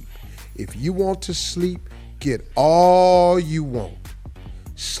sleep. If you want to sleep, get all you want.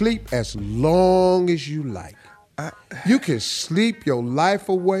 Sleep as long as you like. You can sleep your life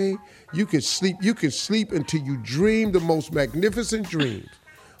away. You can sleep until you dream the most magnificent dreams.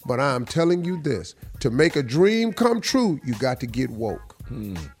 But I'm telling you this, to make a dream come true, you got to get woke.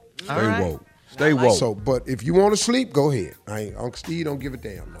 Stay woke. So, but if you want to sleep, go ahead. Uncle Steve don't give a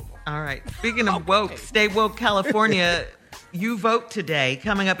damn no more. All right. Speaking of woke, Stay Woke California, you vote today,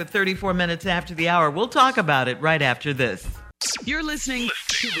 coming up at 34 minutes after the hour. We'll talk about it right after this. You're listening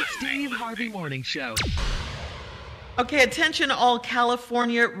to the Steve Harvey Morning Show. Okay, attention all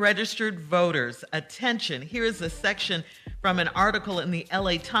California registered voters. Attention. Here is a section from an article in the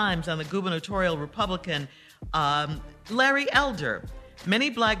LA Times on the gubernatorial Republican Larry Elder.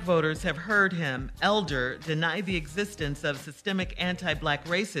 Many black voters have heard him, Elder, deny the existence of systemic anti-black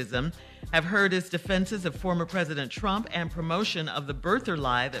racism, have heard his defenses of former President Trump and promotion of the birther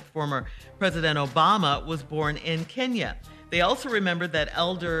lie that former President Obama was born in Kenya. They also remember that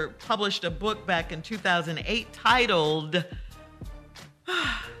Elder published a book back in 2008 titled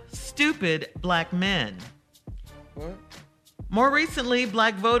Stupid Black Men. What? More recently,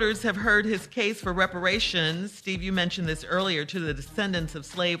 black voters have heard his case for reparations. Steve, you mentioned this earlier, to the descendants of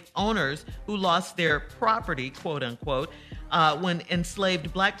slave owners who lost their property, quote unquote, when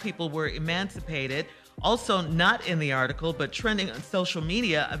enslaved black people were emancipated. Also not in the article, but trending on social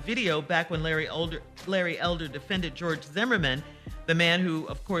media, a video back when Larry Elder defended George Zimmerman, the man who,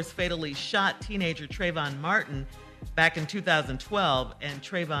 of course, fatally shot teenager Trayvon Martin back in 2012, and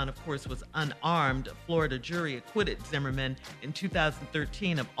Trayvon, of course, was unarmed. A Florida jury acquitted Zimmerman in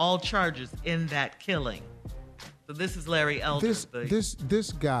 2013 of all charges in that killing. So this is Larry Elder.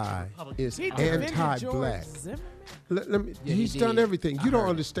 This guy is He defended anti-black. George Zimmerman? He's done everything. You don't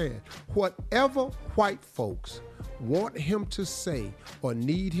understand. Whatever white folks want him to say or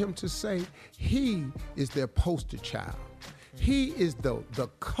need him to say, he is their poster child. He is the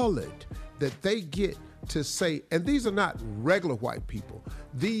colored that they get to say, and these are not regular white people.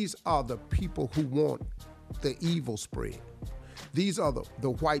 These are the people who want the evil spread. These are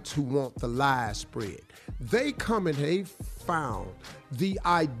the whites who want the lies spread. They come and they found the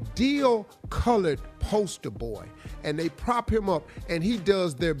ideal colored poster boy, and they prop him up, and he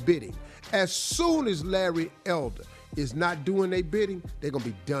does their bidding. As soon as Larry Elder is not doing their bidding, they're going to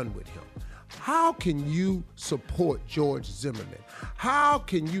be done with him. How can you support George Zimmerman? How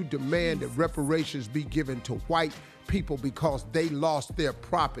can you demand that reparations be given to white people because they lost their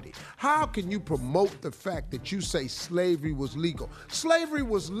property? How can you promote the fact that you say slavery was legal? Slavery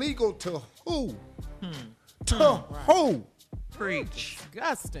was legal to who? Who? Preach.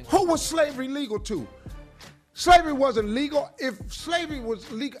 Disgusting. Who was slavery legal to? Slavery wasn't legal. If slavery was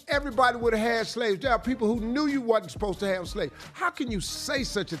legal, everybody would have had slaves. There are people who knew you wasn't supposed to have slaves. How can you say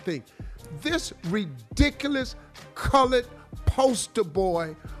such a thing? This ridiculous colored poster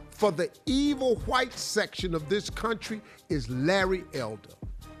boy for the evil white section of this country is Larry Elder.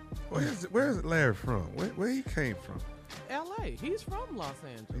 Where is Larry from? Where he came from? L.A. He's from Los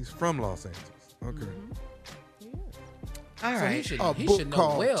Angeles. He's from Los Angeles. Okay. Mm-hmm. He is. All So right. he should A he book should know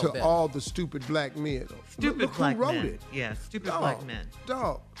called well To better. All the Stupid Black Men. Stupid Look Black who wrote Men. it. Yeah, Stupid Dog, Black Men.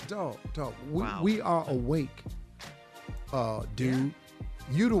 Dog. Wow. We are awake, dude.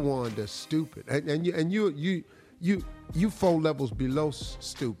 You the one that's stupid, and you 4 levels below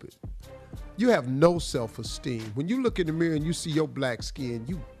stupid. You have no self-esteem. When you look in the mirror and you see your black skin,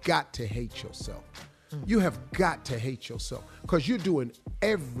 you got to hate yourself. You have got to hate yourself because you're doing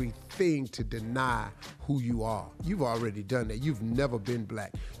everything to deny who you are. You've already done that. You've never been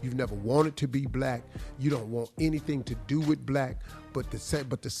black. You've never wanted to be black. You don't want anything to do with black. But the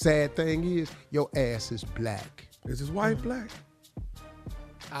sad thing is, your ass is black. Is his wife black?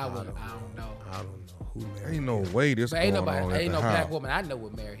 I don't know. I don't know who married. Ain't no way this But going ain't on nobody, at ain't the no house. black woman I know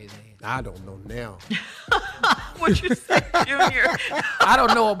would marry his ass. I don't know now. What you say, Junior? I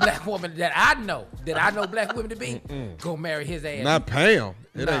don't know a black woman that I know black women to be go marry his ass. Not Pam.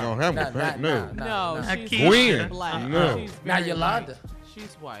 It Nah, ain't gonna happen nah, with Pam. No. No, she's Keisha. Gwen. black. No. She's Now very Yolanda. white.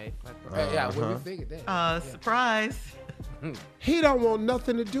 She's white. Yeah, well, we figured that. Surprise. He don't want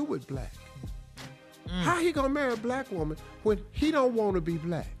nothing to do with black. How he gonna marry a black woman when he don't want to be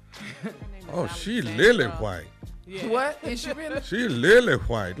black? Oh, she lily white. Yeah. What? Is she really? She lily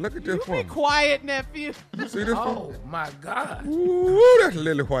white. Look at this You be woman. quiet, nephew. See this Oh woman? my God. Ooh, that's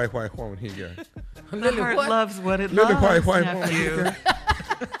lily white woman he got. The Lily, heart what? loves what it Lily loves, white woman he nephew. got.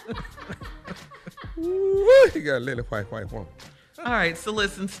 Ooh, he got a lily white woman. All right, so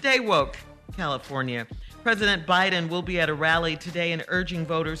listen, stay woke, California. President Biden will be at a rally today and urging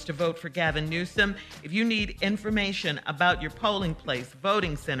voters to vote for Gavin Newsom. If you need information about your polling place,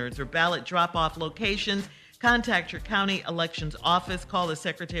 voting centers, or ballot drop-off locations, contact your county elections office. Call the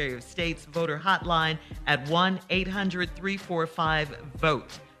Secretary of State's voter hotline at 1-800-345-VOTE.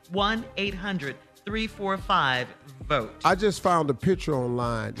 1-800-345-VOTE. I just found a picture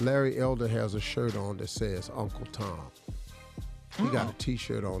online. Larry Elder has a shirt on that says Uncle Tom. He got a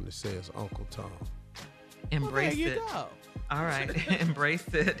T-shirt on that says Uncle Tom. Embrace there you it. go. All right, embrace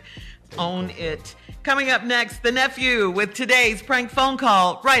it. Own it. Coming up next, the nephew with today's prank phone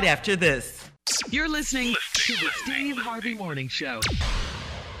call right after this. You're listening to the Steve Harvey Morning Show.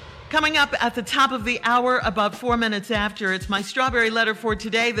 Coming up at the top of the hour, about 4 minutes after, it's my strawberry letter for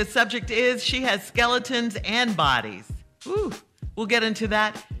today. The subject is she has skeletons and bodies. Ooh, we'll get into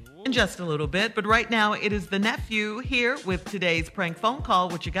that in just a little bit. But right now, it is the nephew here with today's prank phone call.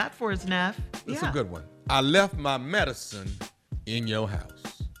 What you got for us, Neff? It's a good one. I left my medicine in your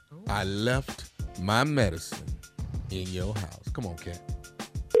house. Ooh. I left my medicine in your house. Come on, Cat.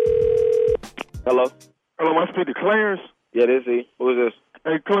 Hello, I speak to Clarence. Yeah, this is he. Who is this?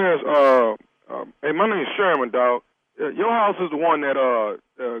 Hey, Clarence. Hey, my name's Sherman, dog. Your house is the one that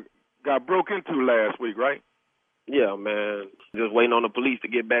got broke into last week, right? Yeah, man. Just waiting on the police to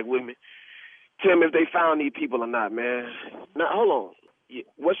get back with me. Tell me if they found these people or not, man. Now, hold on.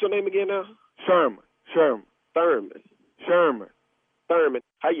 What's your name again now? Sherman. Thurman.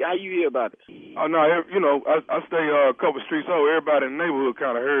 How you hear about it? Oh, no, I stay a couple streets over. Everybody in the neighborhood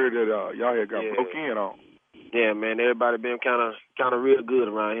kind of heard that y'all had got broke in on. Yeah, man, everybody been kind of real good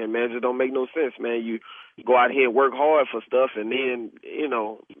around here, man. It just don't make no sense, man. You go out here and work hard for stuff, and then,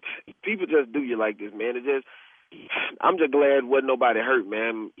 people just do you like this, man. I'm just glad wasn't nobody hurt,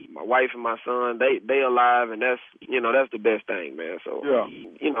 man. My wife and my son, they alive, and that's the best thing, man. So,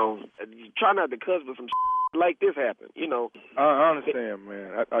 try not to cuss, but some like this happen, I understand,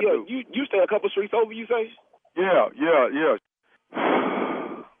 man. I do. You stay a couple streets over, you say? Yeah.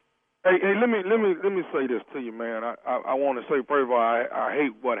 Hey, let me say this to you, man. I want to say first of all, I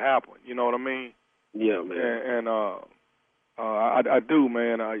hate what happened. You know what I mean? Yeah, man. And I do,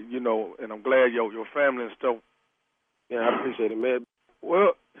 man. And I'm glad your family and stuff. Yeah, I appreciate it, man.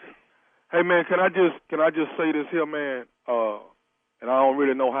 Well, hey, man, can I just say this here, man? And I don't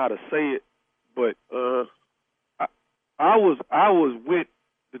really know how to say it, but I was with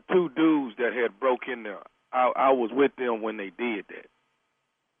the two dudes that had broke in there. I was with them when they did that.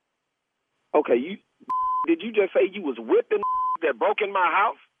 Okay, did you just say you was with the that broke in my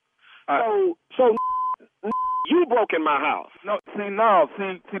house? So you broke in my house. No, see,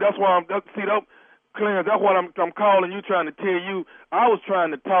 that's why Clarence, that's what I'm calling you, trying to tell you. I was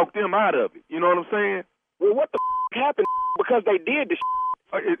trying to talk them out of it. You know what I'm saying? Well, what the happened? Because they did the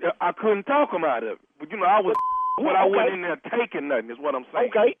I couldn't talk them out of it. But I was, but I wasn't in there taking nothing. Is what I'm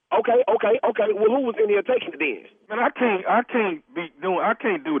saying. Okay. Well, who was in there taking it then? Man, I can't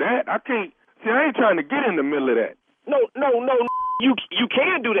do that. I ain't trying to get in the middle of that. No. You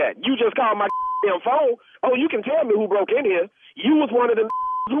can do that. You just called my damn phone. Oh, you can tell me who broke in here. You was one of the.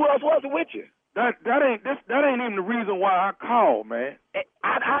 Who else was with you? That ain't even the reason why I called, man.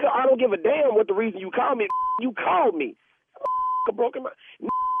 I don't give a damn what the reason you called me. You called me. Broke in my.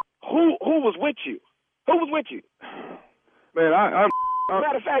 Who was with you? Who was with you? Man,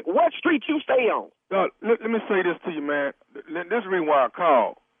 matter of fact, what street you stay on? Let me say this to you, man. This is the reason why I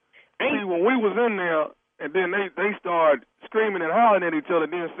called. See, when we was in there, and then they started screaming and hollering at each other,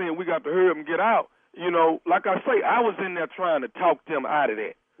 then saying we got to hurry up and get out. Like I say, I was in there trying to talk them out of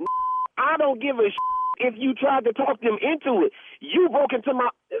that. I don't give a if you tried to talk them into it. You broke into my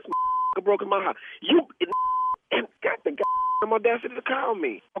broke in my house. You and got the audacity to call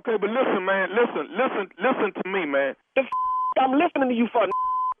me. Okay, but listen, man. Listen to me, man. I'm listening to you for.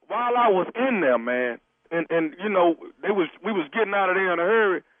 While I was in there, man, and we was getting out of there in a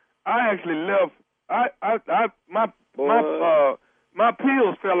hurry. I actually left. My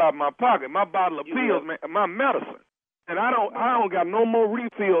pills fell out of my pocket. My bottle of pills, man, my medicine. And I don't got no more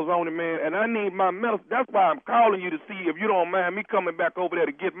refills on it, man. And I need my medicine. That's why I'm calling you to see if you don't mind me coming back over there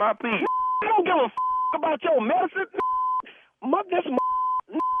to get my pills. I don't give a about your medicine. Who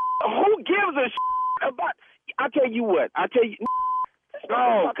gives a about? I tell you what. This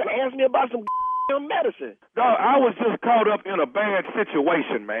motherfucker asked me about some medicine. Dog, I was just caught up in a bad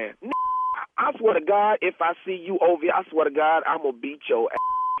situation, man. I swear to God, if I see you over here, I swear to God, I'm gonna beat your ass.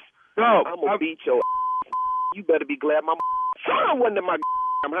 Dog, I'm gonna beat your ass. You better be glad my son wasn't in my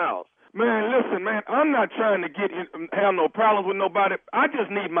house. Man, listen, man, I'm not trying to have no problems with nobody. I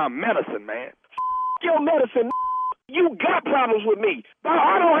just need my medicine, man. Your medicine, you got problems with me. Dog,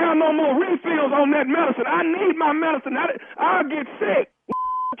 I don't have no more refills on that medicine. I need my medicine. I'll get sick.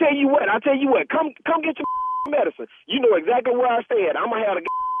 I tell you what. Come get your medicine. You know exactly where I stay at. I'm gonna have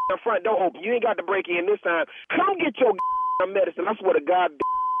the front door open. You ain't got to break in this time. Come get your medicine. I swear to God,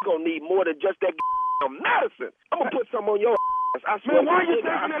 gonna need more than just that medicine. I'm gonna put some on your ass. I swear. Man, why you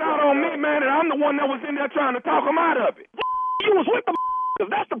taking it out on me, man? And I'm the one that was in there trying to talk him out of it. You was with the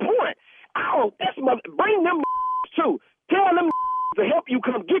that's the point. Bring them too. Tell them to help you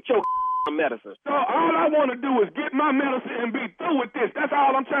come get your medicine. So all I want to do is get my medicine and be through with this. That's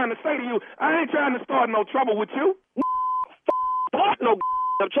all I'm trying to say to you. I ain't trying to start no trouble with you.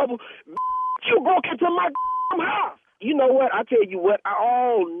 No trouble. You broke into my house. You know what? I tell you what.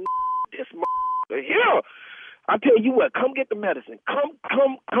 This here. I tell you what. Come get the medicine.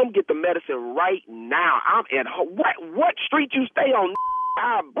 Come get the medicine right now. I'm at what street you stay on?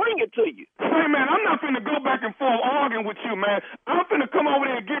 I'll bring it to you. Hey, man, I'm not finna go back and forth arguing with you, man. I'm finna come over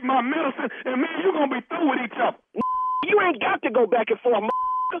there and get my medicine, and, man, you're gonna be through with each other. You ain't got to go back and forth,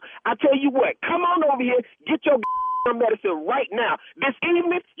 I tell you what. Come on over here. Get your medicine right now. This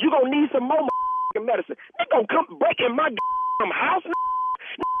evening, you're gonna need some more medicine. They gonna come break in my house.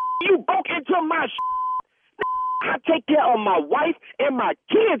 You broke into my I take care of my wife and my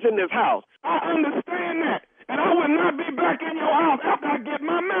kids in this house. I understand that. And I will not be back in your house after I get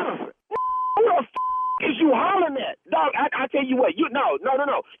my medicine. Who the is you hollering at? Dog, I tell you what, no.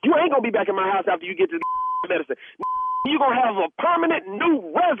 You ain't gonna be back in my house after you get this medicine. You gonna have a permanent new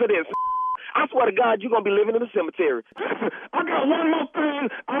residence. I swear to God, you're gonna be living in the cemetery. Listen, I got one more thing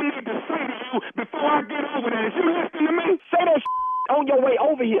I need to say to you before I get over there. Is you listening to me? Say that on your way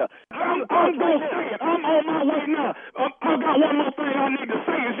over here. I'm gonna say it. I'm on my way now. I got one more thing I need to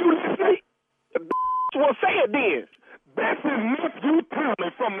say. Is you listening? Well, say it then. This is nephew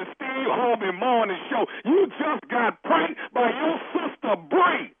Tommy from the Steve Harvey Morning Show. You just got pranked by your sister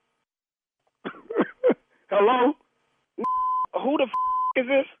Bree. Hello? Who the is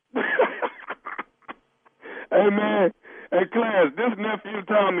this? Hey, man. Hey, class, this nephew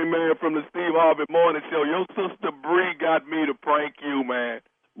Tommy, man, from the Steve Harvey Morning Show. Your sister Bree got me to prank you, man.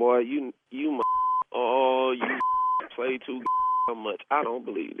 Boy, you play too much. I don't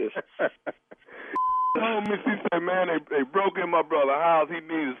believe this. Told me, she said, man, they broke in my brother's house. He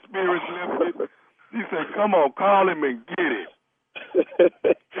needed spirits lifted. She said, come on, call him and get it.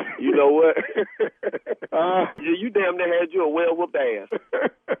 You know what? You damn near had you a well-whooped ass.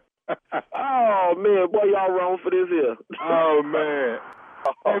 Oh, man, boy, y'all wrong for this here. Oh, man.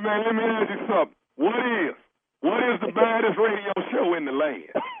 Hey, man, let me ask you something. What is the baddest radio show in the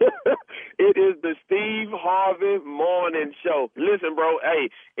land? It is the Steve Harvey Morning Show. Listen, bro, hey,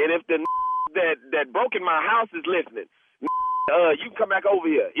 and if the that broke in my house is listening, you can come back over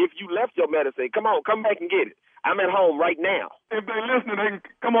here. If you left your medicine, come back and get it. I'm at home right now. If they listening, they can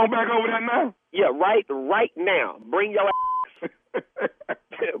come on back over there now? Yeah, right now. Bring your ass.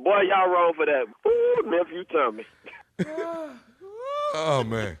 Boy, y'all wrong for that. Ooh, nephew Tommy. Oh,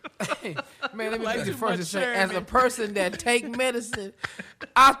 man. Man, let me be the first to say, as a person that take medicine,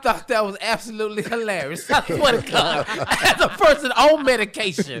 I thought that was absolutely hilarious. I swear to God, as a person on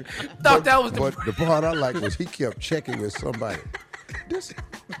medication, that was But the part I like was he kept checking with somebody. This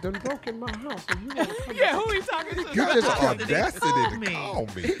done broke in my house. And you wanna come Yeah, who he talking to? You just audacity call to me. call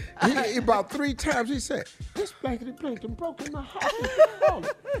me. He, about 3 times he said, this blankety blank done broke in my house.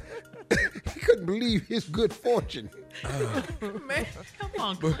 he couldn't believe his good fortune. Man, come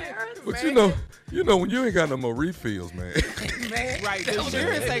on, Clarence. But you know when you ain't got no more refills, man. man. Right, the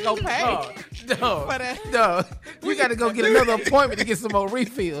insurance ain't gonna pay. No. You got to go get another appointment to get some more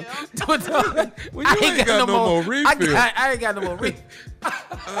refills. Well, you ain't got no more refills. I ain't got no more refills.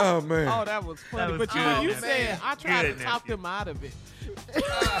 Oh, man. Oh, that was funny. That was But good, you nephew. said I tried Good, to talk nephew. him out of it.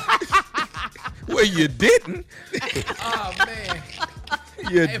 Well, you didn't. Oh, man.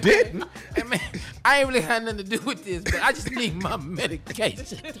 You didn't. Hey, man, I ain't really had nothing to do with this, but I just need my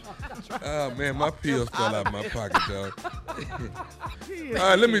medication. Oh, man, my pills fell out of my pocket, dog. All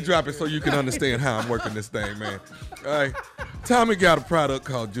right, let me drop it so you can understand how I'm working this thing, man. All right, Tommy got a product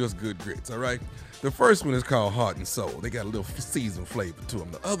called Just Good Grits, all right? The first one is called Heart and Soul. They got a little seasoned flavor to them.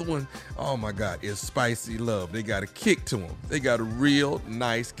 The other one, oh my God, is Spicy Love. They got a kick to them. They got a real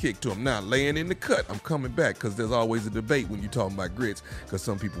nice kick to them. Now, laying in the cut, I'm coming back because there's always a debate when you're talking about grits because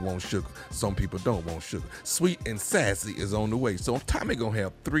some people want sugar, some people don't want sugar. Sweet and sassy is on the way. So Tommy going to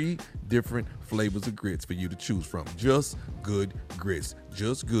have 3 different flavors of grits for you to choose from. Just Good Grits.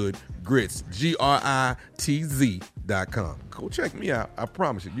 Just Good Grits. GRITZ.com. Go check me out. I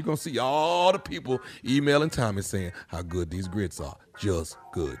promise you. You're going to see all the people emailing Tommy saying how good these grits are.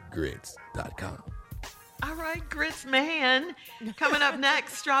 JustGoodGrits.com. All right, Grits Man. Coming up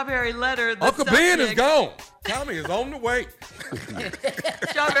next, Strawberry Letter. The Uncle Ben is subject- gone. Tommy is on the way.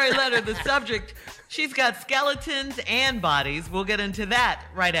 Strawberry Letter, the subject. She's got skeletons and bodies. We'll get into that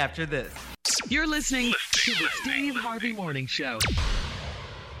right after this. You're listening to the Steve Harvey Morning Show.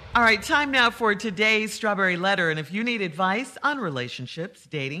 All right, time now for today's Strawberry Letter. And if you need advice on relationships,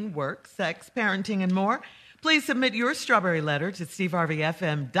 dating, work, sex, parenting, and more, please submit your Strawberry Letter to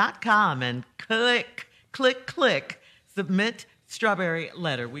steveharveyfm.com and click, submit Strawberry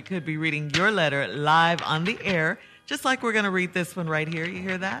Letter. We could be reading your letter live on the air, just like we're going to read this one right here. You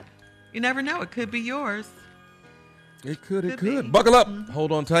hear that? You never know. It could be yours. It could. Buckle up.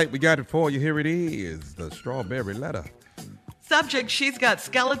 Hold on tight. We got it for you. Here it is, the strawberry letter. Subject, she's got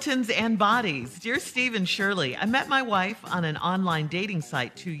skeletons and bodies. Dear Steve and Shirley, I met my wife on an online dating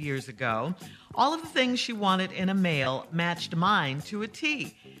site 2 years ago. All of the things she wanted in a male matched mine to a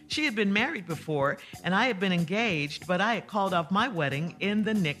T. She had been married before, and I had been engaged, but I had called off my wedding in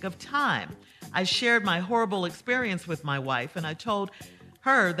the nick of time. I shared my horrible experience with my wife, and I told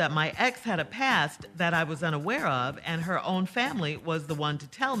her that my ex had a past that I was unaware of, and her own family was the one to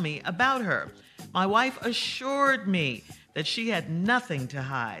tell me about her. My wife assured me that she had nothing to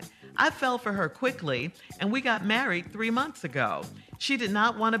hide. I fell for her quickly, and we got married 3 months ago. She did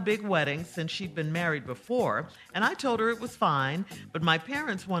not want a big wedding since she'd been married before, and I told her it was fine, but my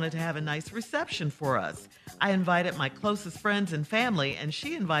parents wanted to have a nice reception for us. I invited my closest friends and family, and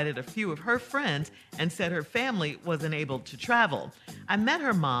she invited a few of her friends and said her family wasn't able to travel. I met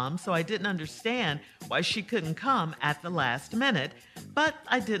her mom, so I didn't understand why she couldn't come at the last minute, but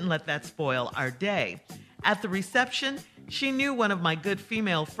I didn't let that spoil our day. At the reception, she knew one of my good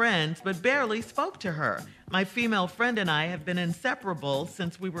female friends, but barely spoke to her. My female friend and I have been inseparable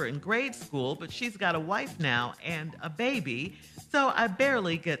since we were in grade school, but she's got a wife now and a baby, so I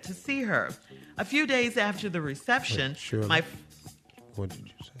barely get to see her. A few days after the reception, what did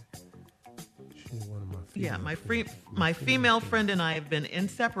you say? She's one of my female my female friend and I have been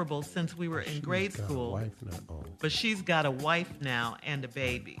inseparable since we were in grade school. But she's got a wife now and a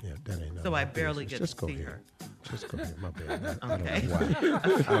baby. Yeah, that ain't so I barely get to see her. Just go ahead, my bad. Okay.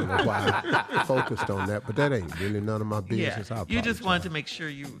 I don't know why I focused on that, but that ain't really none of my business. Yeah. You just wanted to make sure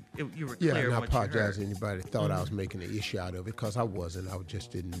you were clear. Yeah, and I what apologize you to anybody that thought I was making an issue out of it, because I wasn't. I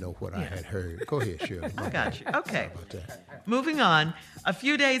just didn't know what I had heard. Go ahead, Shirley. I got you. Okay. Moving on. A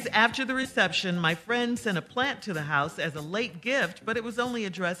few days after the reception, my friend sent a plant to the house as a late gift, but it was only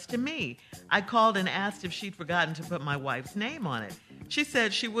addressed to me. I called and asked if she'd forgotten to put my wife's name on it. She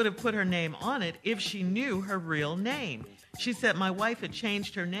said she would have put her name on it if she knew her real name. She said my wife had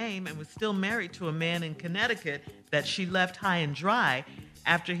changed her name and was still married to a man in Connecticut that she left high and dry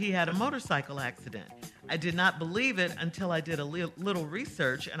after he had a motorcycle accident. I did not believe it until I did a little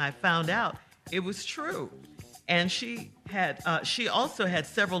research, and I found out it was true. And she also had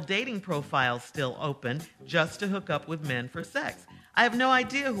several dating profiles still open just to hook up with men for sex. I have no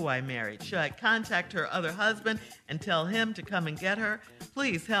idea who I married. Should I contact her other husband and tell him to come and get her?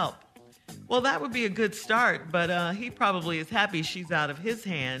 Please help. Well, that would be a good start, but he probably is happy she's out of his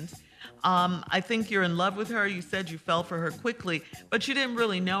hands. I think you're in love with her. You said you fell for her quickly, but you didn't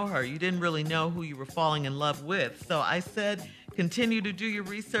really know her. You didn't really know who you were falling in love with. So I said, continue to do your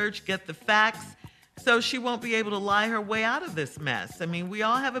research, get the facts, so she won't be able to lie her way out of this mess. I mean, we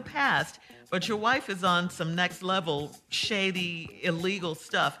all have a past, but your wife is on some next level shady, illegal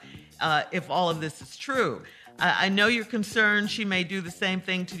stuff, if all of this is true. I know you're concerned she may do the same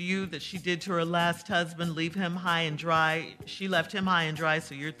thing to you that she did to her last husband, leave him high and dry. She left him high and dry,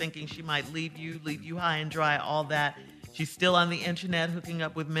 so you're thinking she might leave you high and dry, all that. She's still on the internet hooking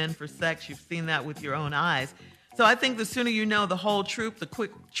up with men for sex. You've seen that with your own eyes. So I think the sooner you know the whole truth, the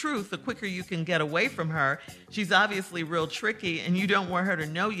quicker you can get away from her. She's obviously real tricky, and you don't want her to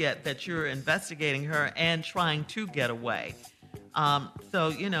know yet that you're investigating her and trying to get away.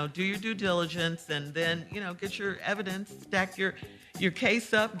 So, do your due diligence, and then, get your evidence, stack your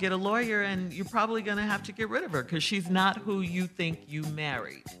case up, get a lawyer, and you're probably going to have to get rid of her because she's not who you think you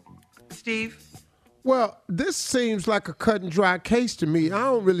married. Steve? Well, this seems like a cut and dry case to me. I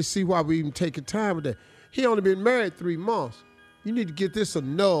don't really see why we even taking time with that. He only been married 3 months. You need to get this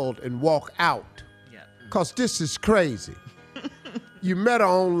annulled and walk out. Yeah. Because this is crazy. You met her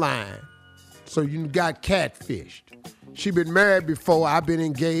online, so you got catfished. She been married before. I've been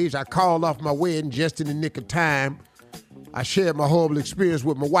engaged. I called off my wedding just in the nick of time. I shared my horrible experience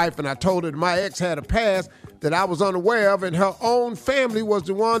with my wife, and I told her that my ex had a past that I was unaware of, and her own family was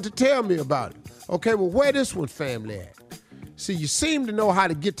the one to tell me about it. Okay, well, where this one's family at? See, you seem to know how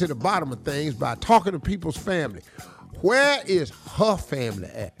to get to the bottom of things by talking to people's family. Where is her family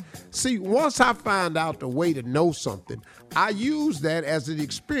at? See, once I find out the way to know something, I use that as an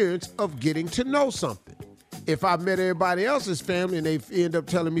experience of getting to know something. If I met everybody else's family and they end up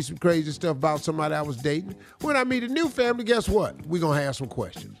telling me some crazy stuff about somebody I was dating, when I meet a new family, guess what? We're going to have some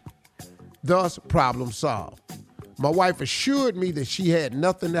questions. Thus, problem solved. My wife assured me that she had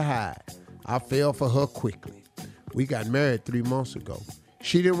nothing to hide. I fell for her quickly. We got married 3 months ago.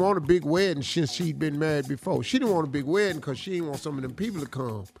 She didn't want a big wedding since she'd been married before. She didn't want a big wedding because she didn't want some of them people to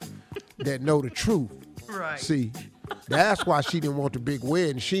come that know the truth. Right. See, that's why she didn't want the big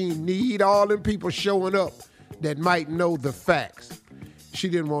wedding. She didn't need all them people showing up that might know the facts. She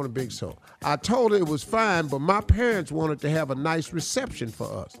didn't want a big soul. I told her it was fine, but my parents wanted to have a nice reception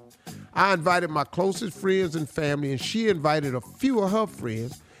for us. I invited my closest friends and family, and she invited a few of her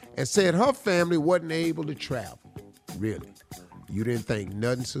friends and said her family wasn't able to travel. Really? You didn't think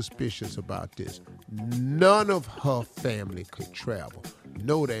nothing suspicious about this. None of her family could travel.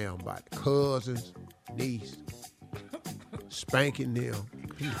 No damn body. Cousins, niece, spanking them.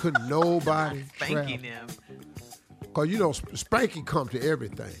 Couldn't nobody Spanking travel. them. Because, you know, Spanky come to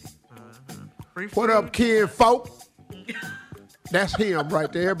everything. What up, Ken Folk? That's him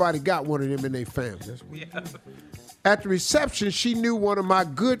right there. Everybody got one of them in their family. At the reception, she knew one of my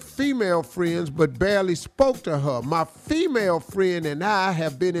good female friends, but barely spoke to her. My female friend and I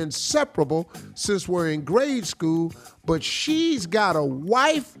have been inseparable since we're in grade school, but she's got a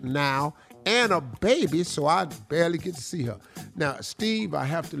wife now and a baby, so I barely get to see her. Now, Steve, I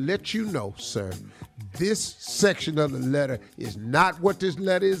have to let you know, sir, this section of the letter is not what this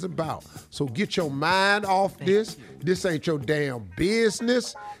letter is about. So get your mind off this. This ain't your damn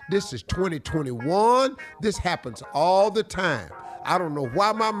business. This is 2021. This happens all the time. I don't know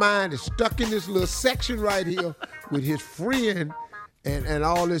why my mind is stuck in this little section right here with his friend and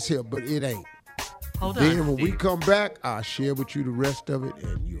all this here, but it ain't. Hold then on, when Steve. we come back, I'll share with you the rest of it,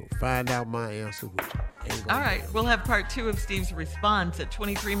 and you'll find out my answer. All right, we'll have part 2 of Steve's response at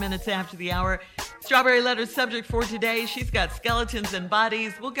 23 minutes after the hour. Strawberry Letter's subject for today, she's got skeletons and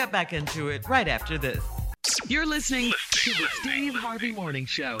bodies. We'll get back into it right after this. You're listening to the Steve Harvey Morning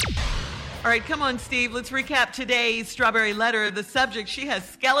Show. All right, come on, Steve. Let's recap today's Strawberry Letter. The subject, she has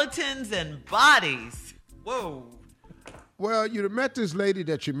skeletons and bodies. Whoa. Well, you'd have met this lady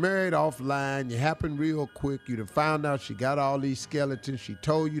that you married offline. You happened real quick. You'd have found out she got all these skeletons. She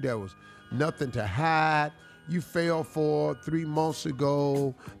told you there was nothing to hide. You fell for 3 months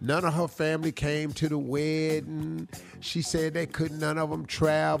ago. None of her family came to the wedding. She said none of them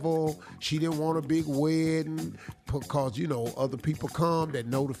travel. She didn't want a big wedding because, you know, other people come that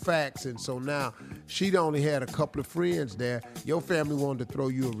know the facts. And so now she'd only had a couple of friends there. Your family wanted to throw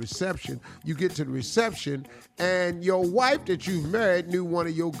you a reception. You get to the reception and your wife that you've married knew one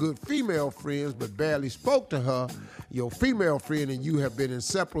of your good female friends but barely spoke to her. Your female friend and you have been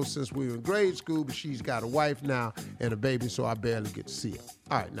inseparable since we were in grade school, but she's got a wife now and a baby, so I barely get to see her.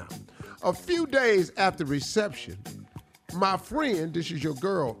 All right, now, a few days after reception, my friend, this is your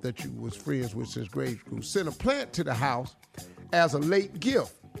girl that you was friends with since grade school, sent a plant to the house as a late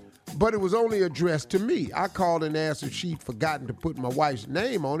gift, but it was only addressed to me. I called and asked if she'd forgotten to put my wife's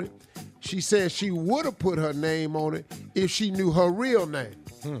name on it. She said she would have put her name on it if she knew her real name.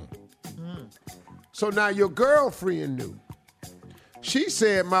 So now your girlfriend knew. She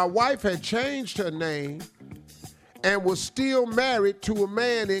said my wife had changed her name and was still married to a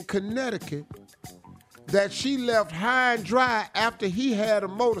man in Connecticut that she left high and dry after he had a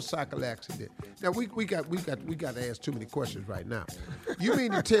motorcycle accident. Now we got to ask too many questions right now. You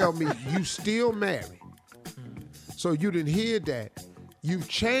mean to tell me you still married? So you didn't hear that. You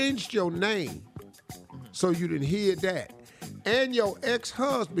changed your name, so you didn't hear that. And your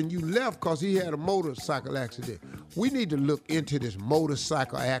ex-husband, you left because he had a motorcycle accident. We need to look into this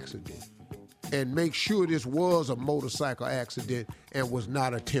motorcycle accident and make sure this was a motorcycle accident and was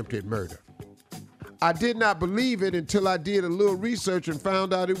not attempted murder. I did not believe it until I did a little research and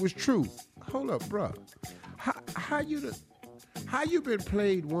found out it was true. Hold up, bro. How you been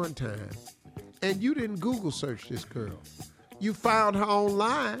played one time and you didn't Google search this girl? You found her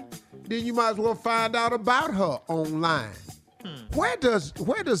online, then you might as well find out about her online. Where does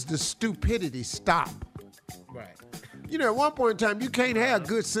the stupidity stop? Right. You know, at one point in time, you can't have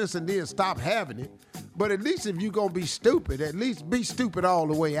good sense and then stop having it. But at least if you're going to be stupid, at least be stupid all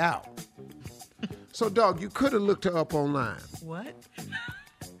the way out. So, dog, you could have looked her up online. What?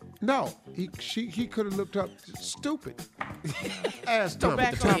 No, he could have looked up stupid. Ask Go Tommy.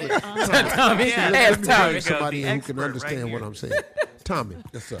 back Tommy. on it. Tommy, Let ask me Tommy. bring somebody The who can expert understand right what here. I'm saying. Tommy,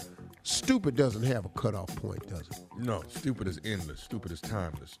 Yes, sir. stupid doesn't have a cutoff point, does it? No, stupid is endless. Stupid is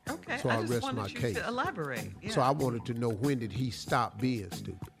timeless. Okay, So I I just rest wanted my you case. to elaborate. Yeah. So I wanted to know, when did he stop being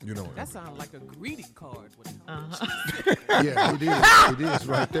stupid? You know That what? sounds like a greeting card. Yeah, it is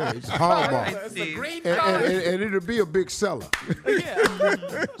right there. It's Hallmark. It's a green And, card. and it'll be a big seller.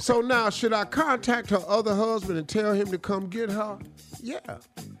 Yeah. So now, should I contact her other husband and tell him to come get her? Yeah.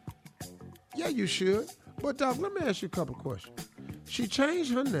 Yeah, you should. But, Doc, let me ask you a couple questions. She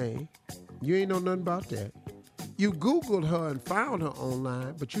changed her name. You ain't know nothing about that. You Googled her and found her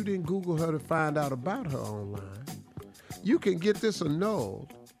online, but you didn't Google her to find out about her online. You can get this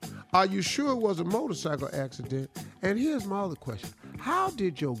annulled. Are you sure it was a motorcycle accident? And here's my other question. How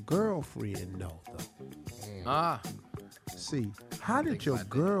did your girlfriend know, though? Ah. See, How did your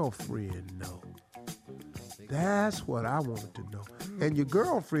girlfriend know? That's what I wanted to know. And your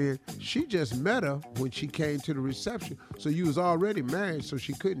girlfriend, she just met her when she came to the reception. So you was already married, so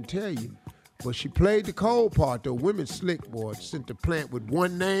she couldn't tell you. But she played the cold part, though. Women slick, boy. Sent the plant with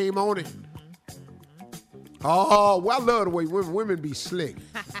one name on it. Oh, well, I love the way women be slick.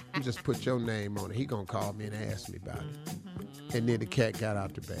 You just put your name on it. He gonna call me and ask me about it. And then the cat got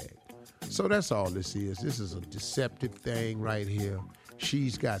out the bag. So that's all this is. This is a deceptive thing right here.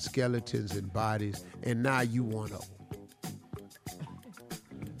 She's got skeletons and bodies, and now you one of them.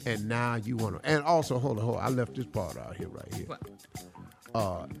 And now you want to. And also, hold on. I left this part out here, right here.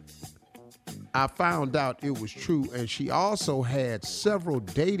 What? I found out it was true, and she also had several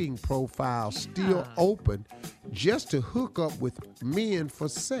dating profiles still open just to hook up with men for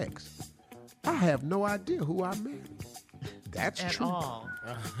sex. I have no idea who I married. That's At true. all.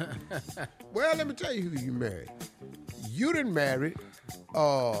 Well, let me tell you who you married. You done married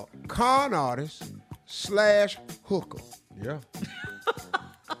a con artist / hooker. Yeah.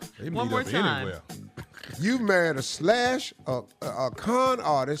 They One meet more up time. anywhere. You married a con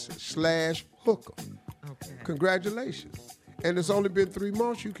artist / hooker. Okay. Congratulations. And it's only been 3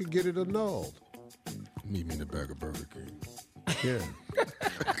 months. You can get it annulled. Meet me in the back of Burger King. Yeah.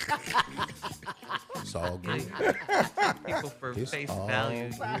 It's all good. People for It's face all value.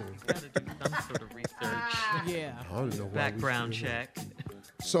 good. You gotta do some sort of research. Yeah. I don't know why we Background still check.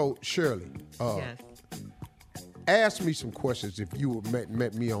 So, Shirley, Yes. ask me some questions. If you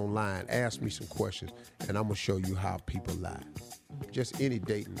met me online, ask me some questions, and I'm going to show you how people lie. Just any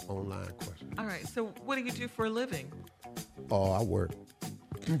dating online question. All right. So, what do you do for a living? Oh, I work.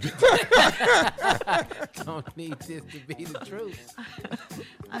 Don't need this to be the truth.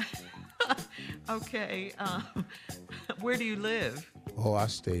 Okay. Where do you live? Oh, I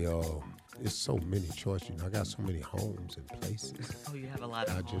stay, it's so many choices. You know, I got so many homes and places. Oh, you have a lot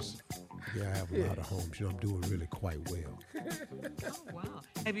of homes. I have a lot of homes. You know, I'm doing really quite well. Oh, wow.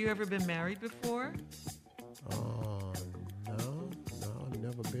 Have you ever been married before? No, I've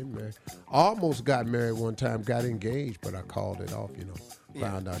never been married. Almost got married one time, got engaged, but I called it off, you know.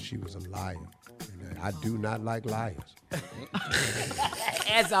 Found out she was a liar. And I do not like liars.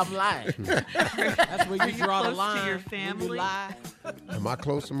 As I'm lying. That's where Are you you draw the close line. to your when family? you lie. Am I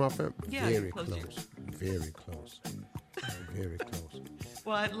close to my family? Yeah, Very you're close to your- close. Very close. Very close.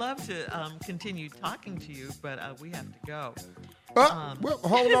 Well, I'd love to continue talking to you, but we have to go. Well,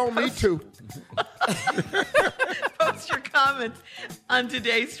 hold on, me too. Post your comments on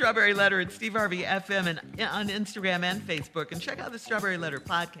today's Strawberry Letter at Steve Harvey FM and on Instagram and Facebook. And check out the Strawberry Letter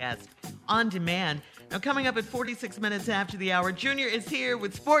podcast on demand. Now, coming up at 46 minutes after the hour, Junior is here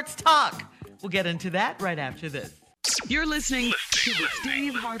with Sports Talk. We'll get into that right after this. You're listening to the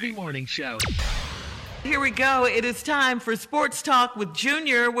Steve Harvey Morning Show. Here we go. It is time for Sports Talk with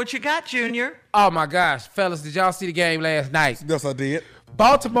Junior. What you got, Junior? Oh my gosh, fellas, did y'all see the game last night? Yes, I did.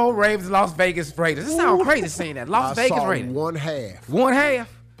 Baltimore Ravens, Las Vegas Raiders. It sounds crazy saying that. Las I Vegas saw Raiders. one half. One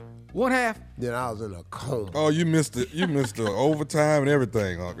half. Then I was in a coma. Oh, you missed it. You missed the overtime and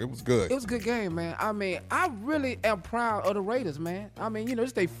everything, Hawk. It was good. It was a good game, man. I mean, I really am proud of the Raiders, man. I mean, you know,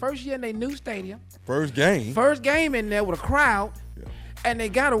 it's their first year in their new stadium. First game. First game in there with a crowd. Yeah. And they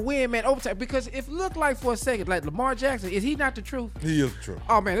got to win, man, overtime. Because if it looked like for a second, like Lamar Jackson, is he not the truth? He is true.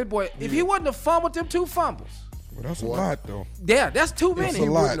 Oh, man, this boy, if he wouldn't have fumbled them 2 fumbles. Well, that's a lot, though. Yeah, that's too That's many. a He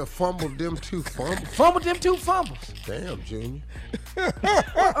lot. wouldn't have fumbled them 2 fumbles. Fumbled them 2 fumbles. Damn, Junior. What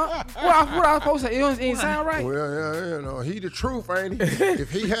I was supposed to say? It didn't sound right. Well, yeah, you know, he the truth, ain't he?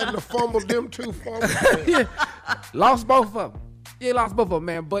 If he hadn't have fumbled them 2 fumbles, Lost both of them. Yeah, lost both of them,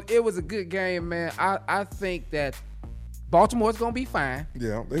 man. But it was a good game, man. I think that Baltimore's going to be fine.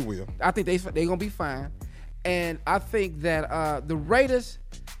 Yeah, they will. I think they're going to be fine. And I think that the Raiders,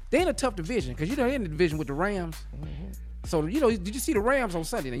 they're in a tough division because, you know, they're in the division with the Rams. So, you know, did you see the Rams on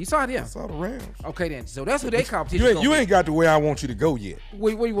Sunday? Now, you saw them? I saw the Rams. Okay, then. So that's who they competition You ain't got to where I want you to go yet.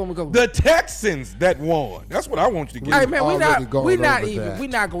 Where you want me to go? The Texans that won. That's what I want you to get. Hey, man, we not that. going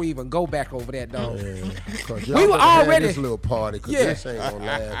to even go back over that, dog. we were already this little party because this ain't gonna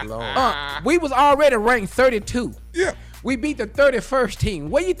last long. We was already ranked 32. Yeah. We beat the 31st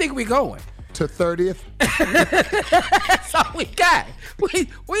team. Where you think we going? To 30th. That's all we got.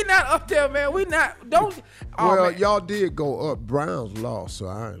 We not up there, man. We not. Don't. Oh, Well, man. y'all did go up. Browns lost, so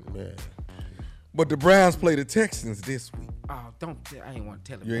man. But the Browns play the Texans this week. Oh, don't. I ain't want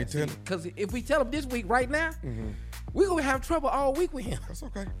to tell him. You ain't telling? Because if we tell him this week, right now, we gonna have trouble all week with him. That's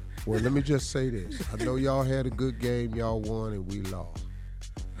okay. Well, let me just say this. I know y'all had a good game. Y'all won and we lost.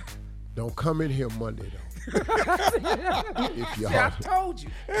 Don't come in here Monday, though. I told you.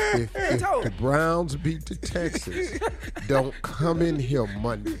 If the Browns beat the Texans, don't come in here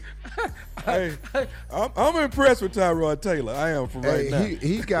Monday. Hey, I'm impressed with Tyrod Taylor. I am for right now.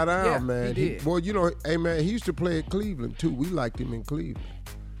 He got on, man. He did. Well, you know, hey, man, he used to play at Cleveland, too. We liked him in Cleveland.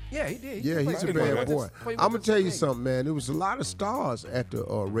 Yeah, he did. Yeah, he's a bad boy. I'm going to tell you something, man. There was a lot of stars at the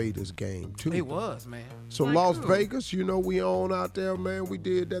Raiders game, too. It was, man. So Las Vegas, you know, we on out there, man. We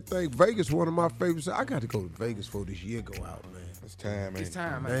did that thing. Vegas, one of my favorites. I got to go to Vegas for this year go out, man. It's time, man. It's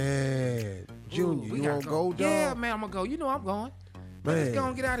time, man. Man, Junior, you want to go, dog? Yeah, man, I'm going to go. You know I'm going. Man. Let's go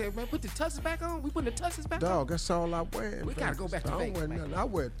and get out of here, man. Put the tuxes back on. We putting the tuxes back on. Dog, that's all I wear. We got to go back to Vegas, man. I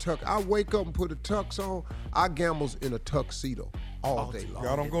wear a tux. I wake up and put a tux on. I gambles in a tuxedo all day long.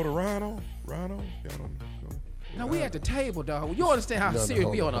 Y'all don't go to Rhino? Y'all don't go? No, we at the table, dog. You understand how serious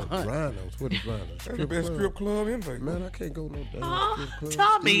we on a hunt. Rhinos. What is Rhinos? That's the best strip club in Vegas. Man, I can't go no damn strip club.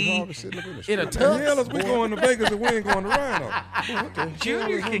 Tommy. In a The tux? hell is we going to Vegas and we ain't going to Rhino?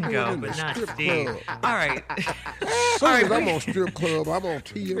 Junior can go, but not Steve. All right. As soon as I'm on strip club, I'm on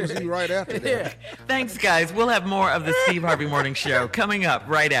TMZ right after that. Yeah. Thanks, guys. We'll have more of the Steve Harvey Morning Show coming up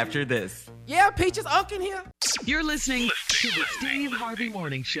right after this. Yeah, Peaches Unc in here. You're listening to the Steve Harvey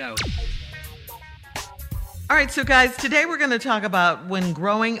Morning Show. All right, so guys, today we're going to talk about when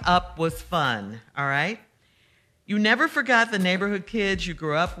growing up was fun, all right? You never forgot the neighborhood kids you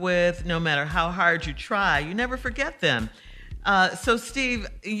grew up with, no matter how hard you try. You never forget them. So, Steve,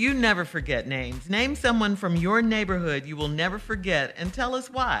 you never forget names. Name someone from your neighborhood you will never forget and tell us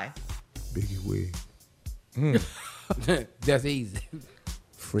why. Biggie Wig. That's easy.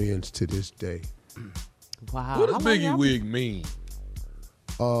 Friends to this day. Wow. What does Biggie Wig mean?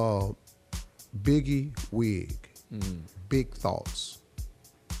 Biggie Wig. Big thoughts.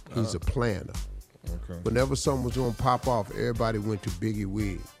 He's a planner. Okay. Whenever something was going to pop off, everybody went to Biggie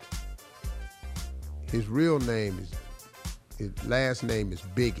Wig. His real name his last name is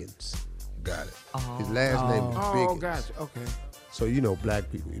Biggins. Got it. His last name is Biggins. Oh, gotcha. Okay. So, you know, black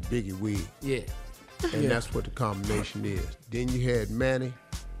people, Biggie Wig. Yeah. And that's what the combination is. Then you had Manny,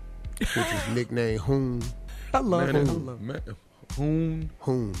 which is nicknamed Hoon. I love it. Hoon. Hoon,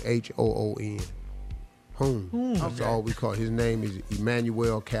 Hoon. Hoon. That's all we call. His name is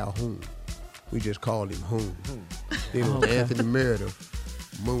Emmanuel Calhoun. We just called him Hoon. Then it was Anthony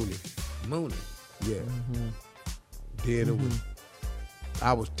Meredith, Mooney. Yeah. Then it was,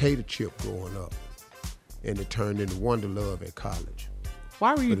 I was Tater Chip growing up, and it turned into Wonder Love at college.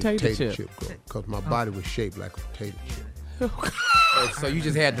 Why were you But it's Tater Chip? Because my body was shaped like a potato chip. So you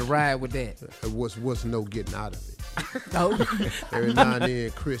just had to ride with that. There was no getting out of it. No. Every now and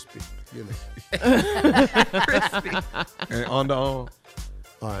then, crispy, you know. Crispy. And underarm.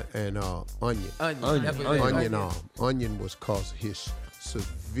 And onion. Onion arm. Onion was cause his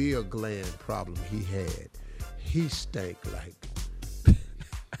severe gland problem he had. He stank like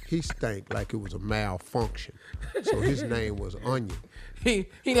it was a malfunction. So his name was Onion. He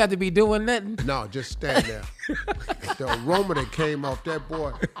didn't have to be doing nothing. No, just stand there. The aroma that came off that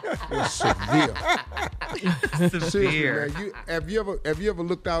boy was severe. Seriously, man, have you ever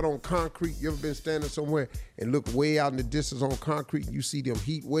looked out on concrete? You ever been standing somewhere and look way out in the distance on concrete and you see them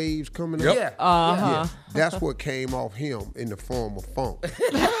heat waves coming up? Yeah. Yeah, that's what came off him in the form of funk.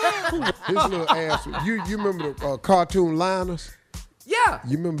 His little ass. You remember the cartoon Liners? Yeah.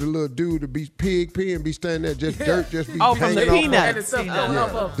 You remember the little dude that be pig and be standing there just dirt just be from the hanging off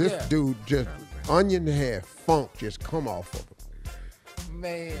Peanuts. This dude just Onion had funk just come off of him.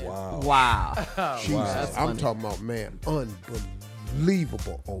 Man. Wow. Jesus, I'm talking about, man,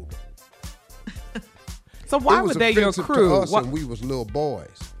 unbelievable odor. So why it was were they your offensive crew? to us when we was little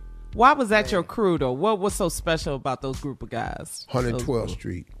boys. Why was that your crew though? What was so special about those group of guys? 112th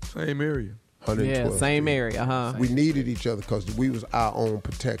Street. Same area. 112th Yeah, same Street. area, huh? We needed each other because we was our own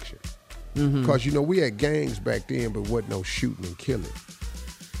protection. Because, you know, we had gangs back then, but wasn't no shooting and killing.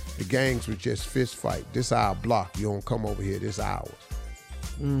 The gangs was just fist fight. This our block. You don't come over here. This ours.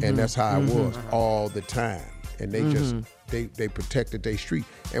 And that's how it was all the time. And they just, they protected their street.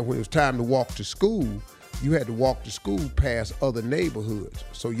 And when it was time to walk to school, you had to walk to school past other neighborhoods.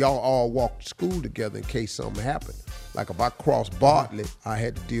 So y'all all walked to school together in case something happened. Like if I crossed Bartlett, I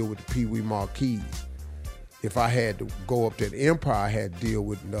had to deal with the Pee Wee Marquis. If I had to go up to the Empire, I had to deal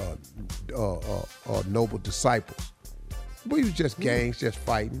with Noble Disciples. We was just gangs, just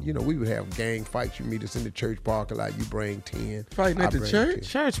fighting. You know, we would have gang fights. You meet us in the church parking lot. You bring 10. Fighting at the church?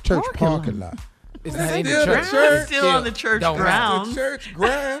 Church parking lot. It's not in the Still church. the church. Still on the church grounds. The church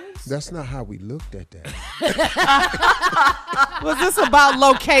grounds. That's not how we looked at that. Was this about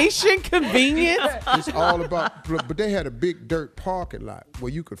location, convenience? It's all about, but they had a big dirt parking lot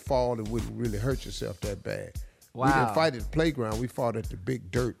where you could fall and wouldn't really hurt yourself that bad. Wow. We didn't fight at the playground. We fought at the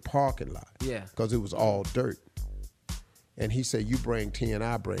big dirt parking lot. Yeah. Because it was all dirt. And he said, you bring 10,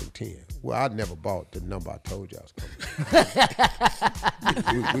 I bring 10. Well, I never bought the number I told you I was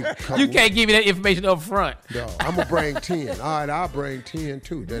coming. You can't give me that information up front. No, I'm going to bring 10. All right, I'll bring 10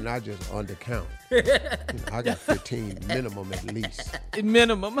 too. Then I just undercount. I got 15 minimum at least.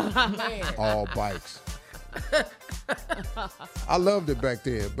 Minimum. All bikes. I loved it back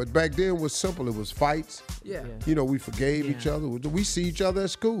then. But back then was simple. It was fights. Yeah. You know, we forgave each other. We see each other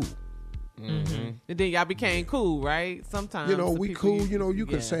at school. Mm-hmm. And then y'all became cool, right? Sometimes. You know, we cool. You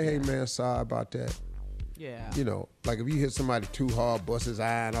can say, hey, man, sorry about that. Yeah. You know, like if you hit somebody too hard, bust his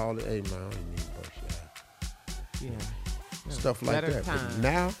eye and all that, hey, man, I don't need to bust your eye. Yeah. Stuff like that. But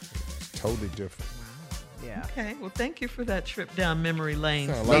now, it's totally different. Yeah. Okay. Well, thank you for that trip down memory lane.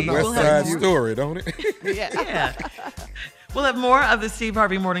 Sound like West Side Story, don't it? Yeah. We'll have more of the Steve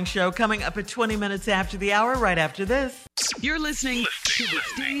Harvey Morning Show coming up at 20 minutes after the hour, right after this. You're listening to the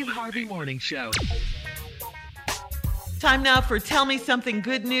Steve Harvey Morning Show. Time now for Tell Me Something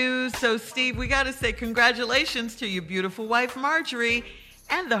Good News. So, Steve, we got to say congratulations to your beautiful wife, Marjorie,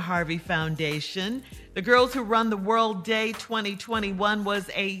 and the Harvey Foundation. The Girls Who Run the World Day 2021 was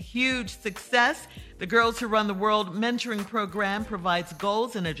a huge success. The Girls Who Run the World mentoring program provides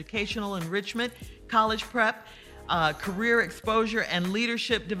goals in educational enrichment, college prep, career exposure and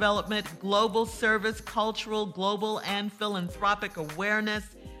leadership development, global service, cultural, global, and philanthropic awareness.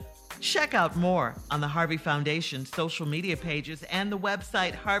 Check out more on the Harvey Foundation social media pages and the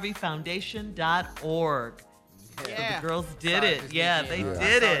website harveyfoundation.org. Yeah. So the girls did it. Yeah, they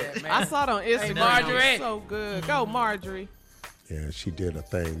did it. I saw it on Instagram. Hey, Marjorie. So good. Go, Marjorie. Yeah, she did a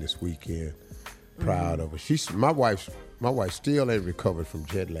thing this weekend. Proud of her. My wife still ain't recovered from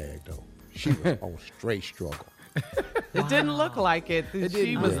jet lag though. She was on straight struggle. It didn't look like it.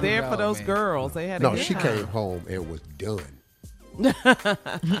 She was there for those girls. They had she came home and was done.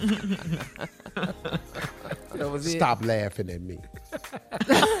 Stop laughing at me.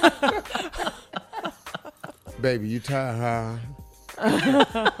 Baby, you tired, huh?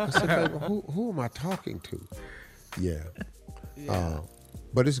 I said, baby, who am I talking to? Yeah.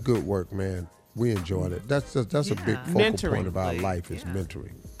 But it's good work, man. We enjoyed it. That's a big focal point of our life is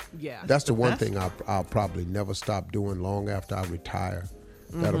mentoring. Yeah. That's the one thing I'll probably never stop doing long after I retire.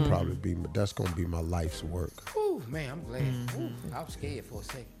 That'll probably that's going to be my life's work. Ooh, man, I'm glad. Ooh, I was scared for a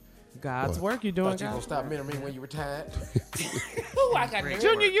second. God's work you're doing. Thought you gonna stop mentoring when you retired? Ooh, I got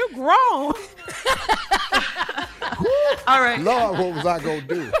Junior, you grown. All right. Lord, what was I going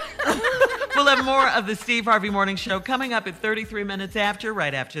to do? We'll have more of the Steve Harvey Morning Show coming up at 33 minutes after,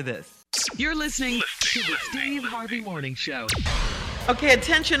 right after this. You're listening to the Steve Harvey Morning Show. Okay,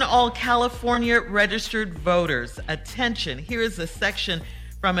 attention all California registered voters. Attention. Here is a section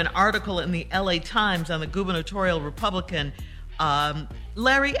from an article in the LA Times on the gubernatorial Republican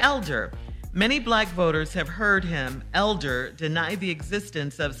Larry Elder. Many black voters have heard him, Elder, deny the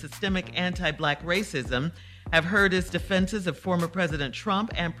existence of systemic anti-black racism, have heard his defenses of former President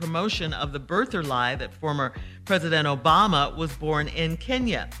Trump and promotion of the birther lie that former President Obama was born in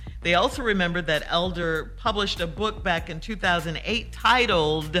Kenya. They also remember that Elder published a book back in 2008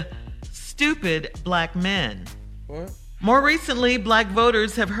 titled Stupid Black Men. What? More recently, black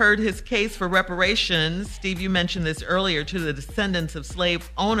voters have heard his case for reparations. Steve, you mentioned this earlier, to the descendants of slave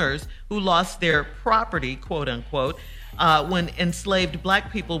owners who lost their property, quote unquote, when enslaved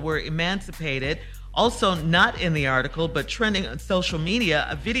black people were emancipated. Also not in the article, but trending on social media,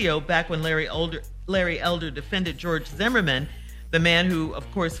 a video back when Larry Elder defended George Zimmerman, the man who, of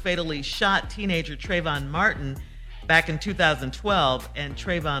course, fatally shot teenager Trayvon Martin back in 2012. And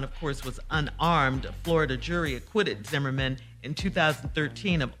Trayvon, of course, was unarmed. A Florida jury acquitted Zimmerman in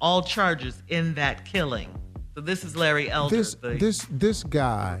 2013 of all charges in that killing. So this is Larry Elder. This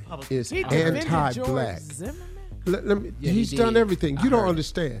guy is anti-black. Zimmerman? He's done everything. You don't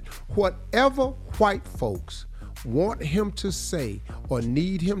understand. Whatever white folks want him to say or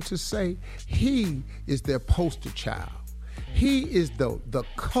need him to say, he is their poster child. He is the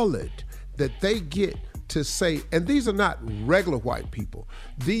colored that they get to say, and these are not regular white people.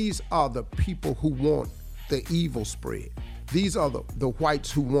 These are the people who want the evil spread. These are the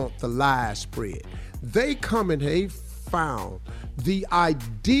whites who want the lies spread. They come and they found the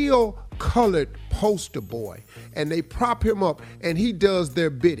ideal colored poster boy, and they prop him up, and he does their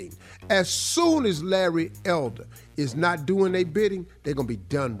bidding. As soon as Larry Elder is not doing their bidding, they're going to be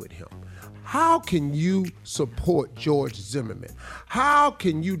done with him. How can you support George Zimmerman? How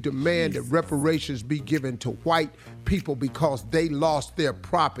can you demand that reparations be given to white people because they lost their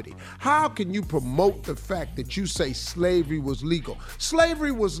property? How can you promote the fact that you say slavery was legal?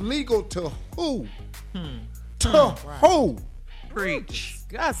 Slavery was legal to who? Who? Preach.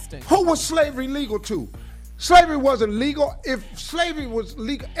 Disgusting. Who was slavery legal to? Slavery wasn't legal. If slavery was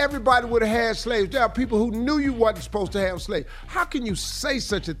legal, everybody would have had slaves. There are people who knew you wasn't supposed to have slaves. How can you say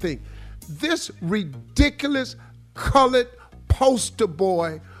such a thing? This ridiculous colored poster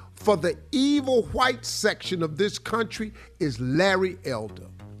boy for the evil white section of this country is Larry Elder.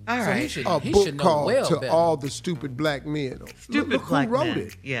 All right. A book called To All the Stupid Black Men. Stupid Black who wrote Men.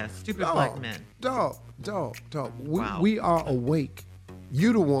 it. Yeah, Stupid Black Men. Dog. Wow. We are awake.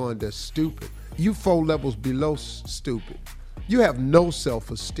 You the one that's stupid. You 4 levels below stupid. You have no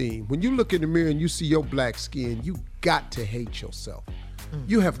self-esteem. When you look in the mirror and you see your black skin, you got to hate yourself.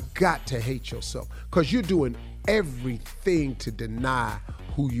 You have got to hate yourself because you're doing everything to deny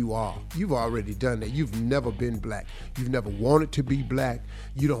who you are. You've already done that. You've never been black. You've never wanted to be black.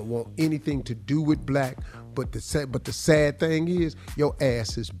 You don't want anything to do with black. But the sad thing is, your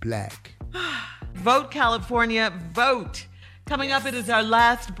ass is black. Vote, California, vote. Coming up, it is our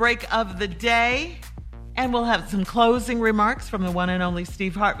last break of the day. And we'll have some closing remarks from the one and only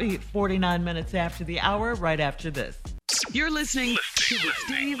Steve Harvey 49 minutes after the hour, right after this. You're listening to the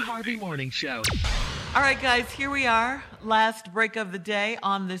Steve Harvey Morning Show. All right, guys, here we are. Last break of the day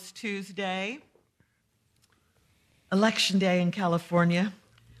on this Tuesday. Election day in California.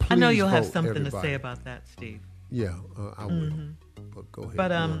 I know you'll have something to say about that, Steve. Yeah, I will. But go ahead.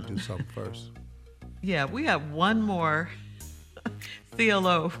 But, you want to do something first? Yeah, we have one more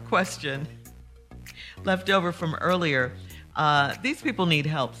CLO question left over from earlier. These people need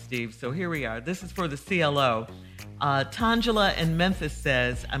help, Steve, so here we are. This is for the CLO. Tangela in Memphis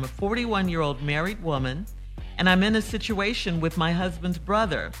says, I'm a 41-year-old married woman, and I'm in a situation with my husband's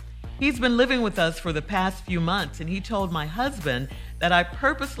brother. He's been living with us for the past few months, and he told my husband that I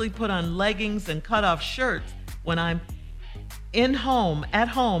purposely put on leggings and cut-off shirts when I'm at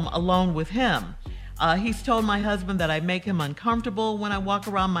home alone with him. He's told my husband that I make him uncomfortable when I walk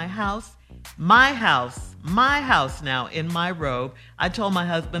around my house now in my robe. I told my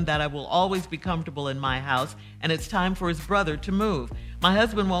husband that I will always be comfortable in my house and it's time for his brother to move. My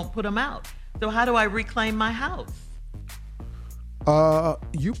husband won't put him out. So how do I reclaim my house?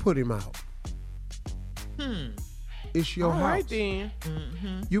 You put him out. It's your house. All right then.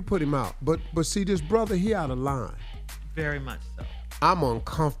 You put him out. But see, this brother, he out of line. Very much so. I'm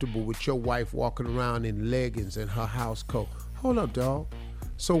uncomfortable with your wife walking around in leggings and her house coat. Hold up, dog.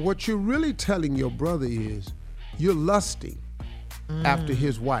 So what you're really telling your brother is you're lusting after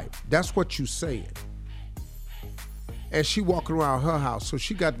his wife. That's what you're saying. And she walking around her house, so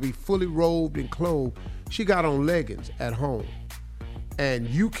she got to be fully robed and clothed. She got on leggings at home. And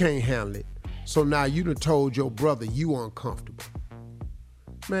you can't handle it. So now you done told your brother you uncomfortable.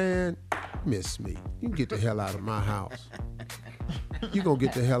 Man, miss me. You can get the hell out of my house. You gonna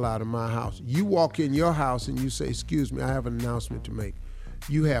get the hell out of my house. You walk in your house and you say, excuse me, I have an announcement to make.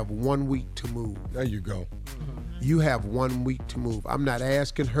 You have 1 week to move. There you go. You have 1 week to move. I'm not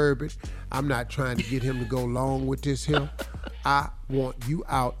asking Herbert. I'm not trying to get him to go along with this here. I want you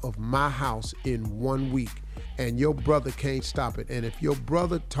out of my house in 1 week. And your brother can't stop it. And if your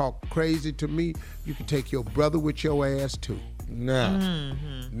brother talk crazy to me, you can take your brother with your ass too. Nah.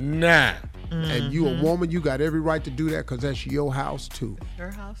 And you a woman, you got every right to do that because that's your house too. It's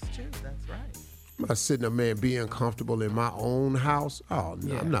her house too, that's right. I'm not sitting there, man, being comfortable in my own house. Oh,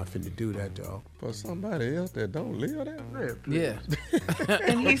 no, I'm not finna do that, dog. For somebody else that don't live there? Yeah.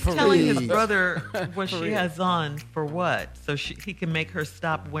 And he's telling his brother what she has on for what? So he can make her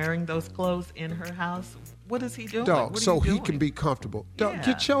stop wearing those clothes in her house? What is he doing? Dog, so he can be comfortable. Dog,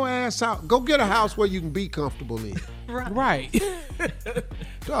 get your ass out. Go get a house where you can be comfortable in. Right.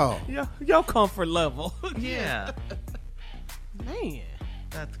 Dog. Your comfort level. Yeah. Man.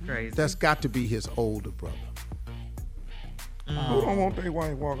 That's crazy. That's got to be his older brother. Who don't want their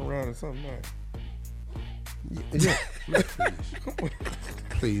wife walking around in something nice? Yeah.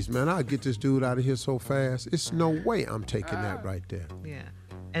 Please, man, I'll get this dude out of here so fast. It's no way I'm taking that right there. Yeah.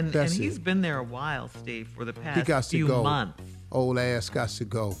 And he's been there a while, Steve, for the past he got few to go. months. Old ass got to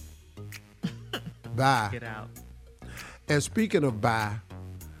go. Bye. Get out. And speaking of bye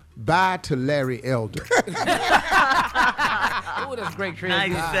to Larry Elder. Oh, that's great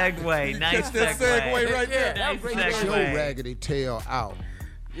transition. Nice segue. Nice segue. That's that segue right there. Nice Get your segue. raggedy tail out.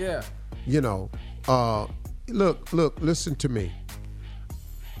 Yeah. You know, look, listen to me.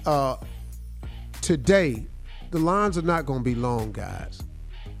 Today, the lines are not going to be long, guys,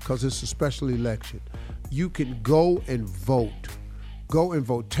 because it's a special election. You can go and vote. Go and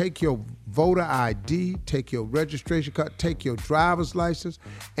vote. Take your voter ID, take your registration card, take your driver's license,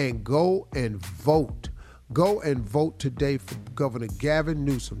 and go and vote. Go and vote today for Governor Gavin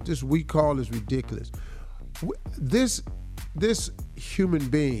Newsom. This recall is ridiculous. This human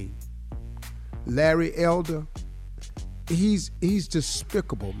being, Larry Elder, he's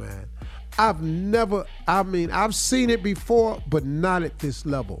despicable, man. I've seen it before, but not at this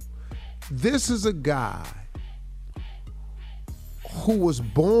level. This is a guy who was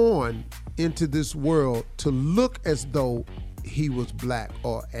born into this world to look as though he was black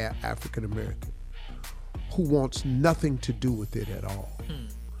or African American, who wants nothing to do with it at all,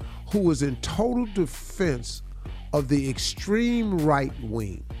 who is in total defense of the extreme right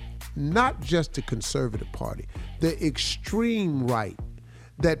wing, not just the conservative party, the extreme right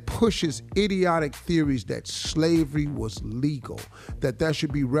that pushes idiotic theories that slavery was legal, that there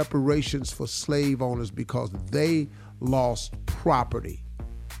should be reparations for slave owners because they lost property.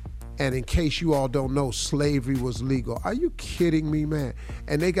 And in case you all don't know, slavery was legal. Are you kidding me, man?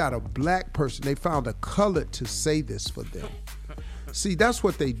 And they got a black person. They found a colored to say this for them. See, that's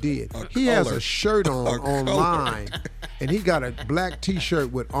what they did. He has a shirt on online, and he got a black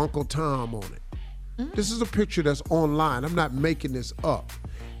T-shirt with Uncle Tom on it. This is a picture that's online. I'm not making this up.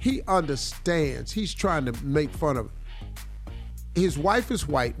 He understands. He's trying to make fun of it. His wife is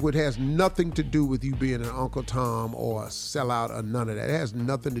white, which has nothing to do with you being an Uncle Tom or a sellout or none of that. It has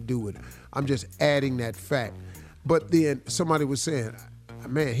nothing to do with it. I'm just adding that fact. But then somebody was saying,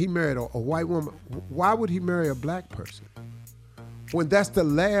 man, he married a white woman. Why would he marry a black person when that's the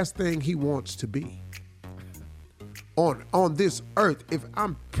last thing he wants to be on this earth?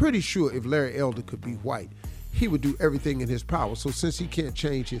 I'm pretty sure if Larry Elder could be white, he would do everything in his power. So since he can't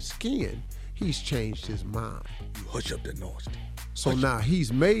change his skin, he's changed his mind. You hush up that noise. So now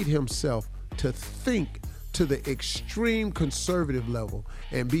he's made himself to think to the extreme conservative level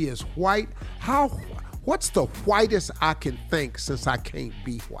and be as white. What's the whitest I can think since I can't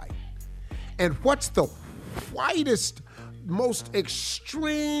be white? And what's the whitest, most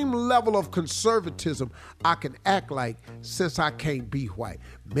extreme level of conservatism I can act like since I can't be white?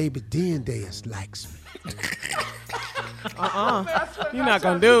 Maybe then they likes me. You're not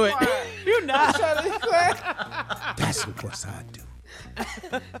gonna do it. You're not. That's what I do.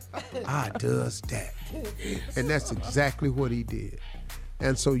 I does that. And that's exactly what he did.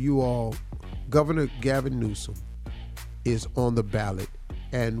 And so you all, Governor Gavin Newsom is on the ballot,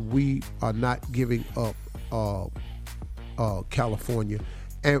 and we are not giving up California.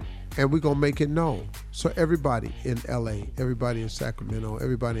 And we're going to make it known. So everybody in LA, everybody in Sacramento,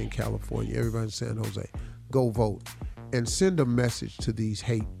 everybody in California, everybody in San Jose, go vote and send a message to these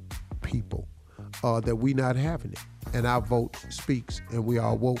hate people that we not having it. And our vote speaks, and we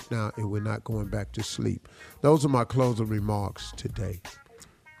are woke now, and we're not going back to sleep. Those are my closing remarks today.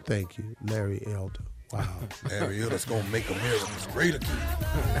 Thank you, Larry Elder. Wow. Larry Elder's going to make America great again.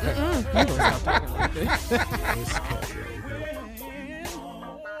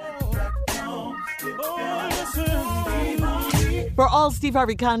 For all Steve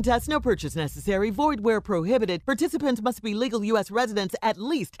Harvey contests, no purchase necessary, void where prohibited. Participants must be legal U.S. residents at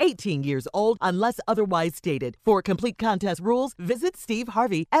least 18 years old unless otherwise stated. For complete contest rules, visit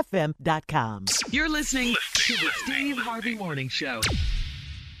SteveHarveyFM.com. You're listening to the Steve Harvey Morning Show.